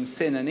us from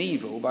sin and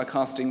evil by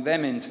casting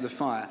them into the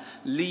fire,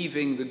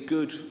 leaving the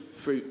good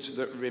fruit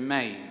that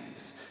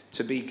remains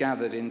to be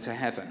gathered into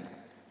heaven.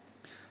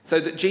 So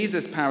that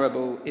Jesus'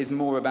 parable is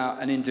more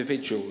about an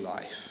individual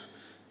life.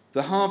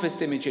 The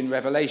harvest image in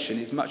Revelation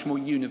is much more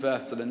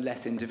universal and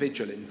less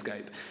individual in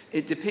scope.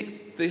 It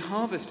depicts the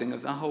harvesting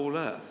of the whole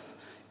earth.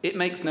 It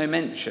makes no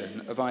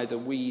mention of either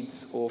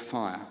weeds or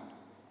fire.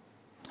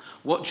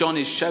 What John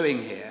is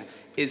showing here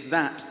is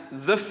that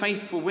the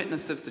faithful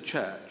witness of the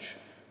church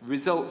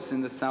results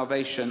in the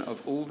salvation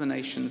of all the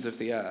nations of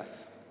the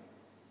earth.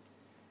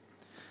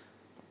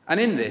 And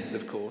in this,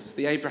 of course,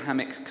 the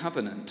Abrahamic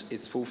covenant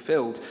is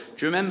fulfilled.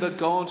 Do you remember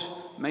God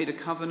made a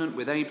covenant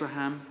with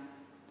Abraham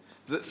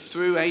that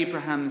through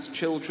Abraham's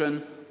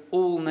children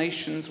all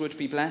nations would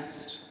be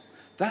blessed?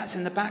 That's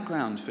in the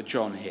background for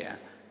John here.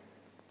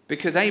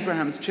 Because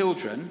Abraham's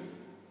children,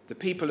 the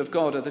people of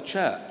God, are the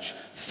church.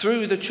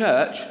 Through the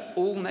church,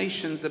 all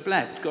nations are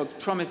blessed. God's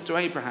promise to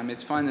Abraham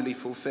is finally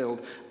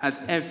fulfilled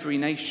as every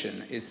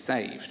nation is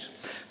saved.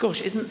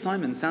 Gosh, isn't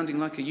Simon sounding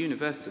like a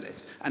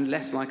universalist and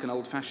less like an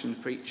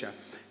old-fashioned preacher?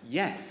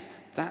 Yes,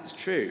 that's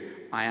true.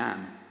 I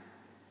am.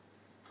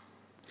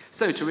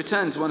 So, to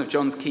return to one of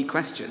John's key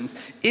questions,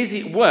 is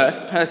it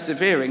worth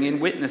persevering in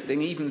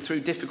witnessing even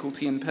through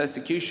difficulty and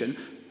persecution?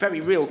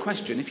 Very real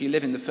question if you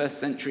live in the 1st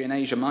century in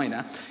Asia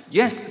Minor.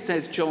 Yes,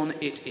 says John,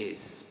 it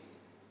is.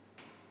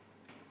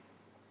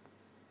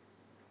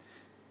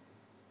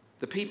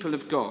 The people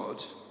of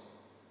God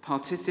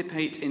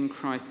participate in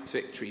Christ's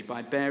victory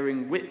by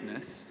bearing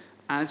witness,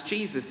 as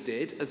Jesus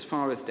did, as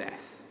far as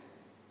death.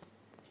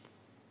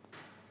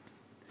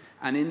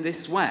 And in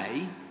this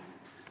way,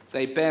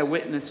 they bear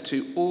witness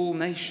to all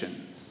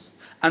nations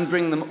and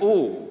bring them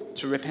all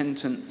to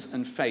repentance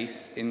and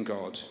faith in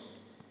God.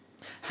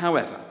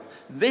 However,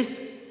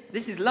 this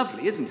is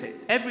lovely, isn't it?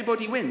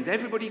 Everybody wins,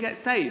 everybody gets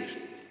saved.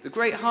 The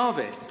great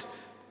harvest.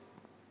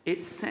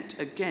 It's set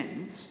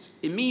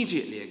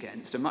immediately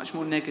against, a much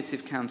more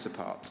negative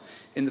counterpart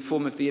in the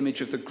form of the image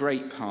of the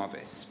grape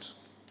harvest.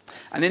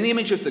 And in the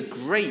image of the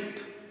grape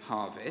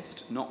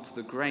harvest, not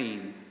the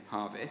grain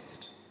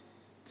harvest,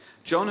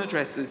 John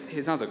addresses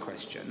his other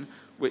question,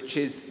 which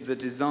is the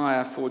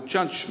desire for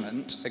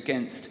judgment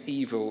against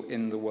evil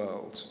in the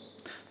world.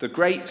 The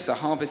grapes are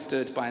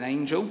harvested by an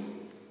angel.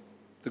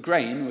 The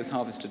grain was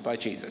harvested by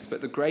Jesus,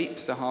 but the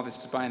grapes are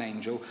harvested by an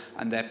angel,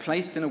 and they're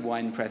placed in a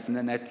winepress, and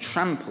then they're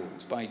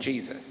trampled by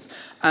Jesus.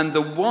 And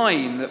the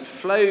wine that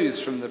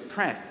flows from the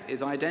press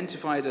is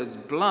identified as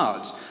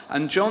blood,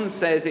 and John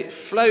says it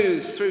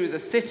flows through the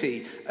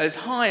city as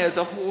high as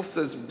a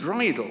horse's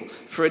bridle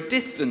for a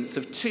distance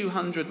of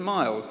 200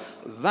 miles.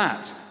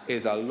 That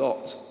is a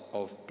lot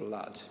of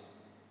blood.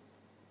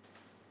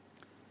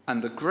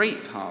 And the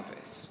grape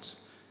harvest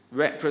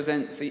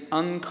represents the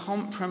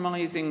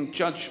uncompromising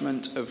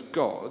judgment of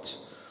God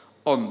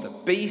on the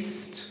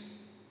beast,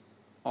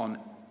 on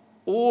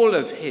all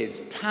of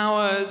his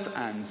powers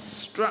and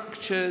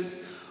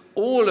structures,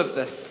 all of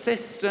the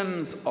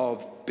systems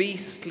of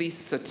beastly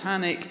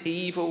satanic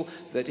evil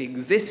that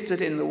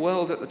existed in the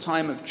world at the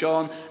time of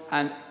John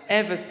and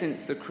ever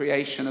since the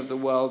creation of the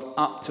world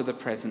up to the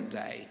present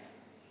day.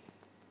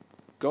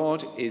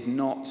 God is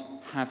not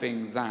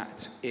having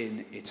that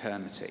in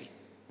eternity.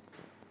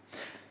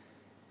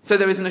 So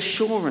there is an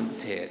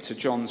assurance here to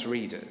John's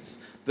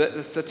readers that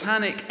the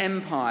satanic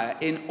empire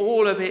in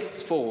all of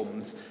its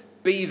forms,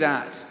 be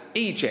that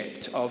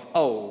Egypt of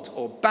old,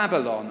 or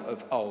Babylon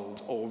of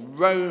old, or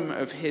Rome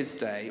of his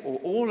day, or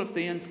all of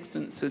the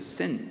instances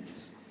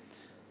since,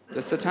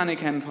 the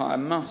satanic empire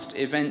must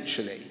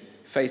eventually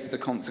face the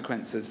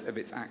consequences of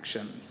its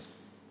actions.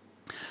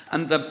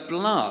 And the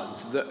blood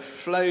that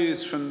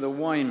flows from the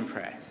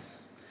winepress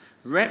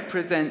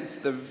represents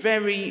the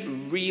very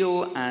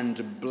real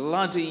and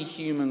bloody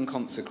human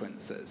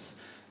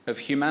consequences of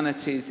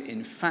humanity's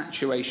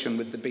infatuation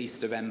with the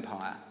beast of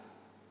empire.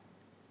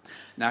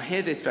 Now,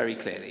 hear this very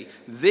clearly.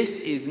 This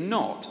is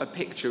not a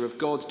picture of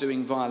God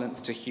doing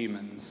violence to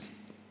humans.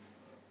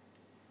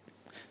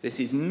 This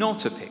is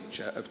not a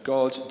picture of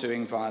God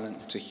doing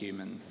violence to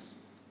humans.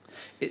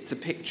 It's a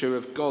picture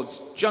of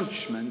God's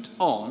judgment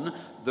on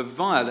the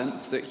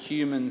violence that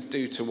humans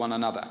do to one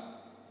another.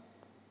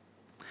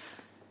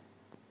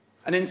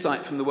 An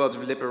insight from the world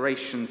of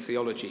liberation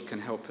theology can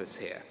help us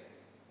here.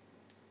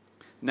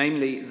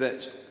 Namely,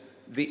 that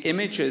the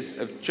images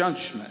of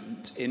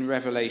judgment in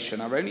Revelation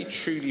are only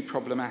truly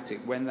problematic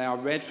when they are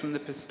read from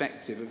the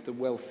perspective of the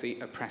wealthy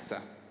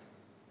oppressor.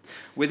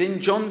 Within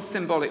John's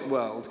symbolic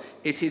world,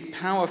 it is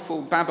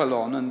powerful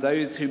Babylon and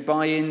those who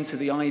buy into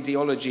the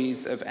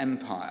ideologies of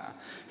empire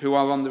who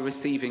are on the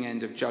receiving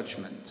end of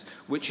judgment,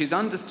 which is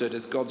understood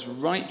as God's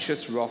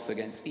righteous wrath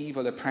against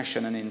evil,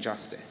 oppression, and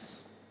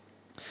injustice.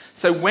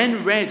 So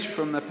when read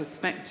from a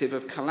perspective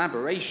of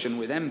collaboration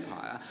with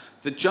empire,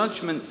 the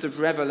judgments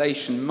of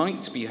Revelation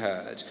might be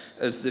heard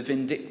as the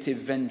vindictive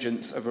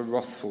vengeance of a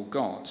wrathful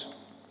God.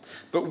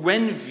 But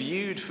when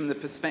viewed from the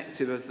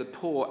perspective of the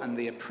poor and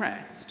the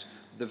oppressed,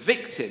 the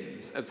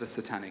victims of the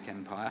Satanic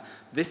Empire,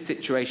 this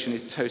situation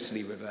is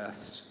totally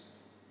reversed.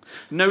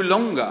 No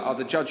longer are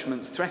the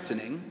judgments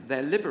threatening,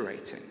 they're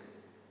liberating.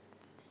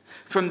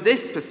 From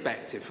this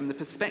perspective, from the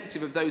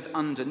perspective of those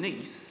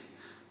underneath,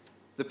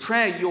 the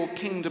prayer, "Your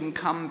kingdom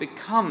come,"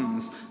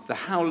 becomes the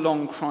how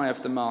long cry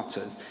of the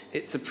martyrs.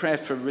 It's a prayer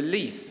for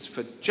release,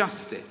 for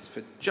justice,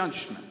 for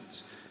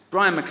judgment.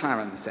 Brian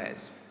McLaren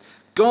says,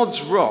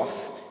 "God's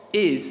wrath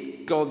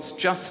is God's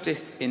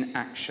justice in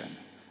action,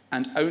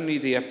 and only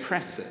the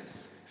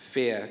oppressors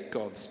fear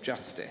God's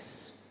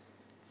justice."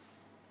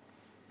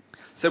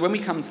 So when we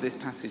come to this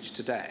passage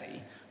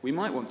today, we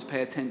might want to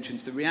pay attention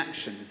to the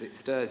reactions it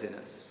stirs in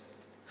us.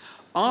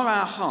 Are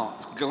our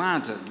hearts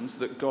gladdened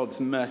that God's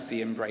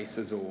mercy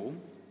embraces all?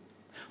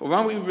 Or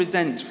are we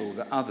resentful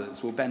that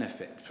others will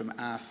benefit from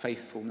our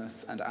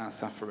faithfulness and our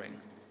suffering?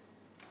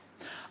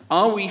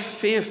 Are we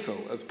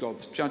fearful of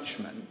God's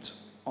judgment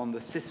on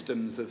the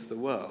systems of the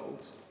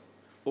world,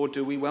 or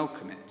do we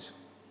welcome it?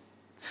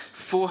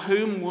 For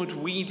whom would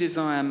we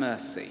desire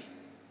mercy,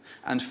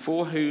 and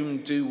for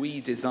whom do we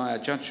desire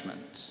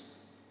judgment?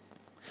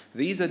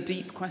 These are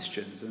deep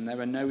questions, and there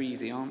are no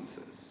easy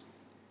answers.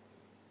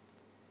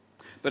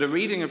 But a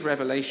reading of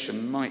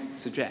Revelation might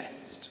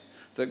suggest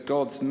that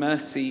God's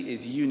mercy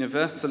is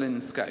universal in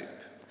scope,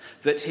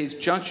 that his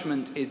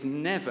judgment is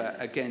never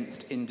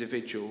against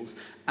individuals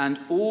and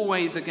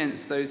always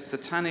against those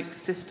satanic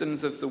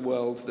systems of the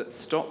world that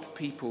stop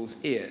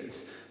people's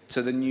ears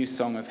to the new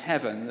song of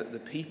heaven that the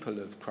people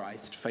of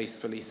Christ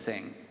faithfully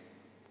sing.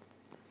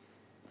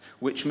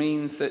 Which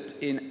means that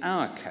in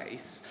our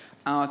case,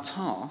 our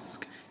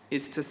task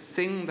is to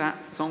sing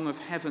that song of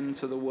heaven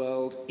to the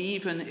world,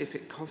 even if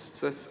it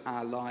costs us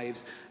our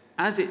lives,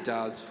 as it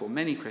does for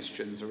many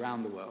Christians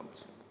around the world.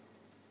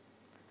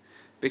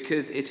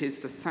 Because it is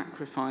the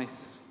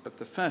sacrifice of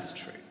the first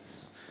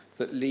fruits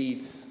that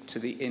leads to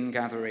the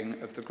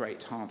ingathering of the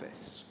great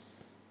harvest.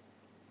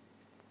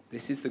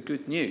 This is the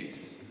good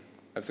news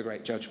of the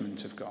great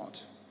judgment of God.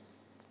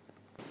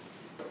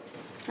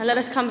 Now let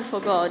us come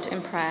before God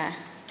in prayer.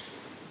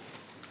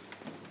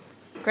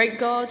 Great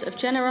God of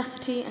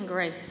generosity and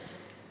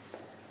grace,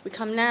 we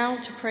come now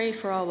to pray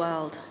for our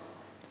world,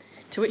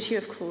 to which you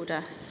have called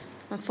us,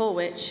 and for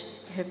which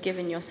you have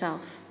given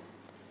yourself.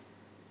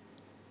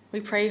 We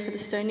pray for the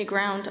stony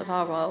ground of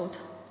our world,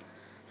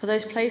 for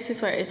those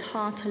places where it is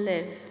hard to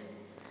live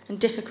and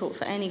difficult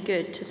for any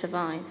good to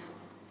survive.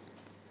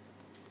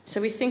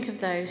 So we think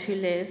of those who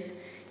live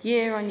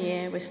year on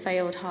year with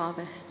failed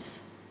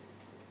harvests,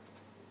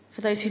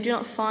 for those who do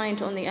not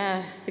find on the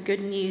earth the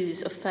good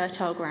news of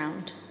fertile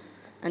ground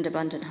and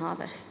abundant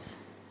harvests.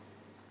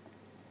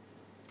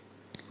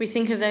 We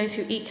think of those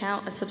who eke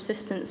out a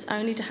subsistence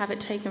only to have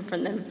it taken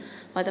from them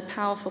by the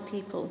powerful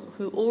people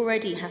who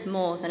already have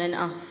more than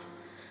enough,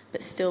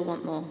 but still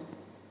want more.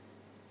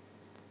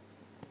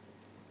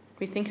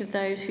 We think of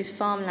those whose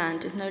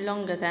farmland is no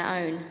longer their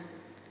own,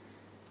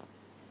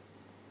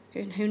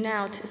 who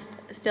now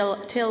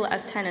still till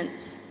as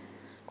tenants,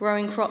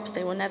 growing crops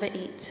they will never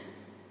eat,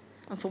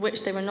 and for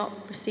which they will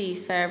not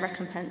receive fair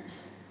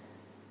recompense.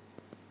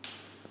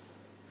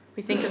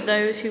 We think of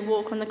those who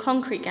walk on the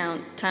concrete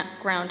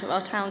ground of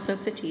our towns and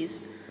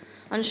cities,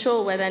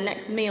 unsure where their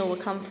next meal will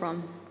come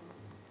from.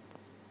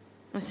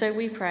 And so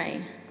we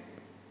pray,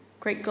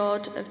 great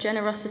God of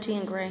generosity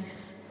and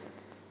grace,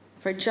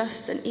 for a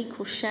just and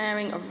equal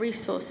sharing of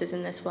resources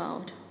in this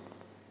world.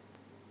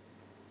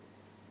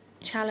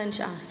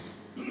 Challenge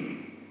us.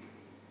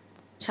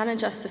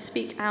 Challenge us to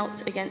speak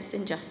out against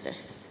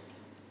injustice.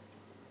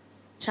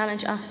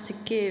 Challenge us to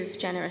give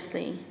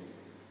generously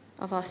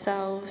of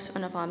ourselves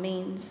and of our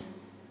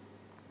means.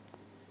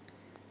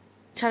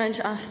 Challenge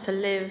us to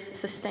live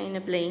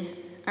sustainably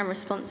and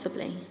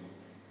responsibly,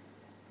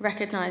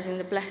 recognizing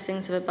the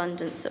blessings of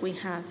abundance that we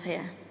have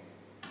here.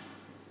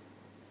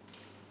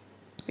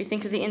 We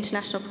think of the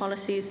international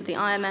policies of the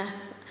IMF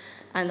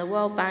and the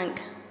World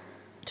Bank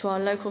to our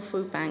local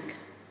food bank.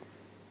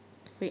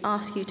 We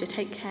ask you to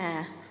take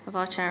care of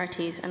our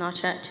charities and our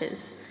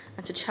churches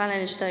and to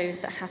challenge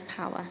those that have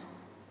power.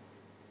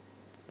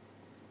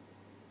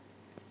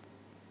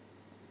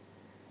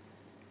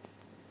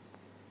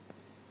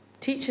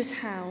 Teach us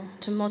how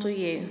to model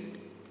you,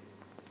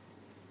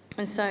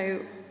 and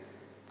so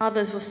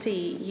others will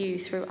see you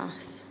through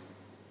us.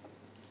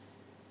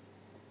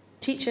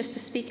 Teach us to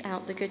speak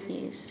out the good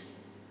news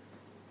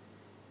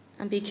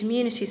and be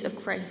communities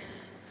of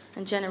grace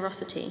and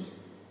generosity.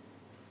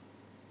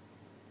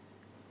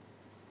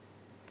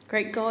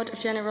 Great God of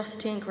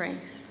generosity and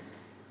grace,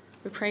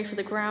 we pray for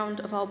the ground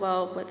of our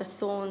world where the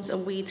thorns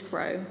and weeds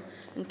grow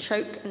and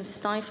choke and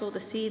stifle the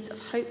seeds of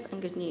hope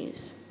and good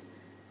news.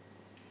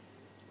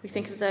 We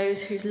think of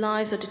those whose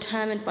lives are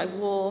determined by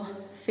war,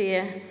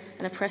 fear,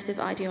 and oppressive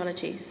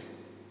ideologies.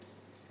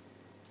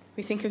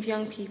 We think of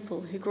young people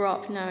who grow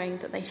up knowing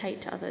that they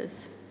hate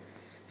others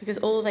because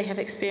all they have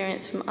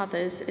experienced from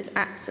others is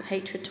acts of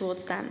hatred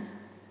towards them.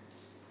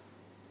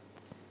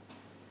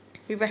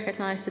 We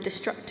recognise the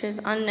destructive,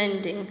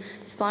 unending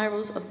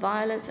spirals of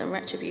violence and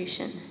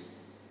retribution,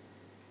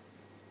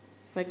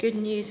 where good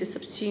news is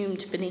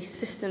subsumed beneath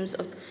systems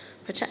of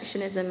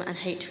protectionism and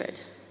hatred.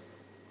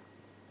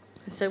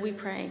 And so we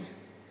pray,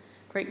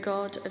 great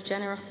God of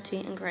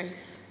generosity and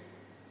grace,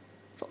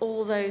 for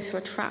all those who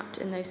are trapped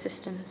in those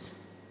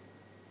systems.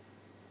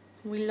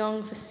 We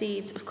long for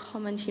seeds of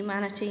common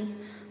humanity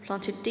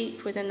planted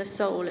deep within the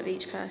soul of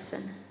each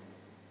person.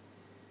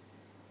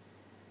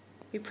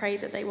 We pray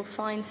that they will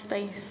find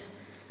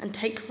space and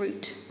take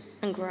root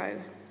and grow,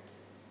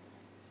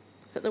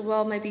 that the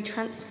world may be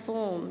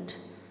transformed,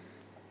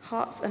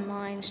 hearts and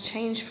minds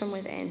changed from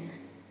within.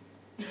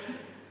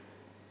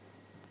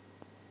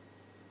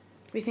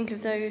 We think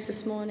of those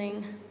this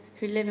morning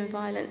who live in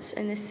violence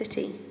in this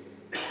city,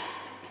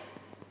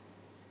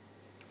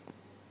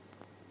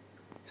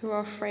 who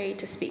are afraid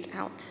to speak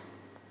out,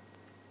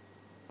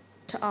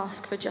 to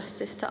ask for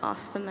justice, to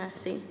ask for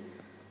mercy.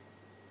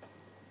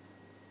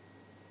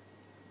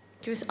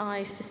 Give us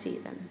eyes to see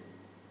them,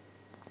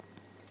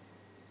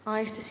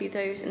 eyes to see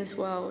those in this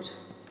world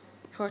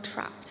who are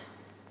trapped,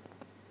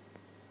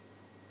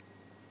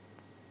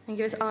 and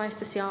give us eyes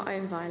to see our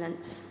own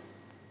violence.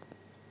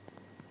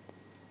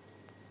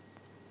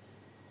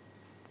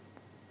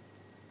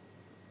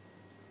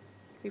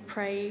 We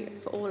pray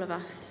for all of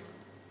us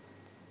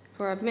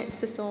who are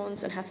amidst the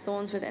thorns and have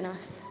thorns within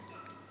us,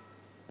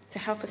 to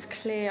help us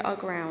clear our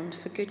ground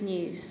for good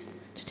news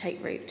to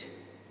take root.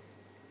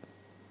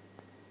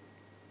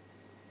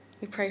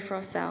 We pray for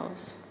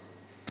ourselves,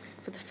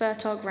 for the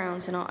fertile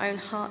grounds in our own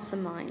hearts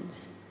and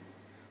minds.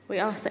 We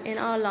ask that in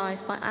our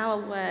lives, by our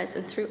words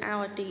and through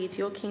our deeds,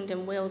 your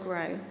kingdom will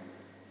grow.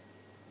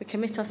 We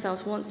commit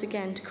ourselves once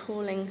again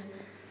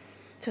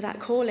to that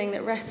calling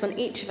that rests on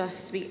each of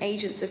us to be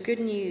agents of good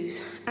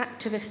news,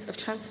 activists of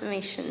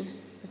transformation,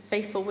 and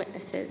faithful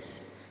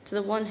witnesses to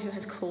the one who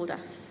has called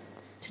us,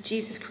 to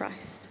Jesus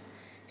Christ,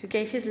 who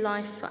gave his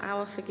life for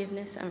our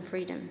forgiveness and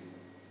freedom.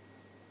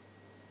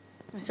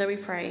 And so we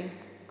pray,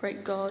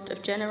 great God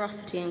of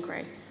generosity and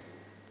grace,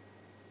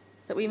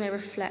 that we may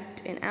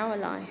reflect in our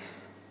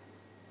life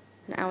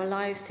and our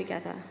lives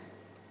together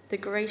the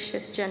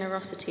gracious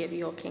generosity of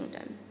your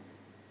kingdom.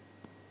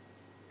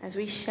 As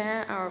we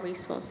share our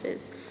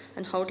resources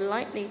and hold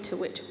lightly to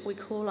which we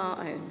call our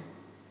own,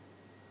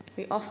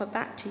 we offer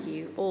back to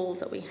you all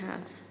that we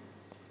have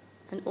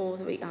and all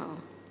that we are.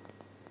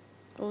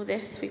 All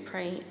this we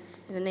pray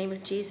in the name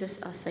of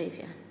Jesus, our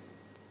Saviour.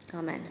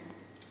 Amen.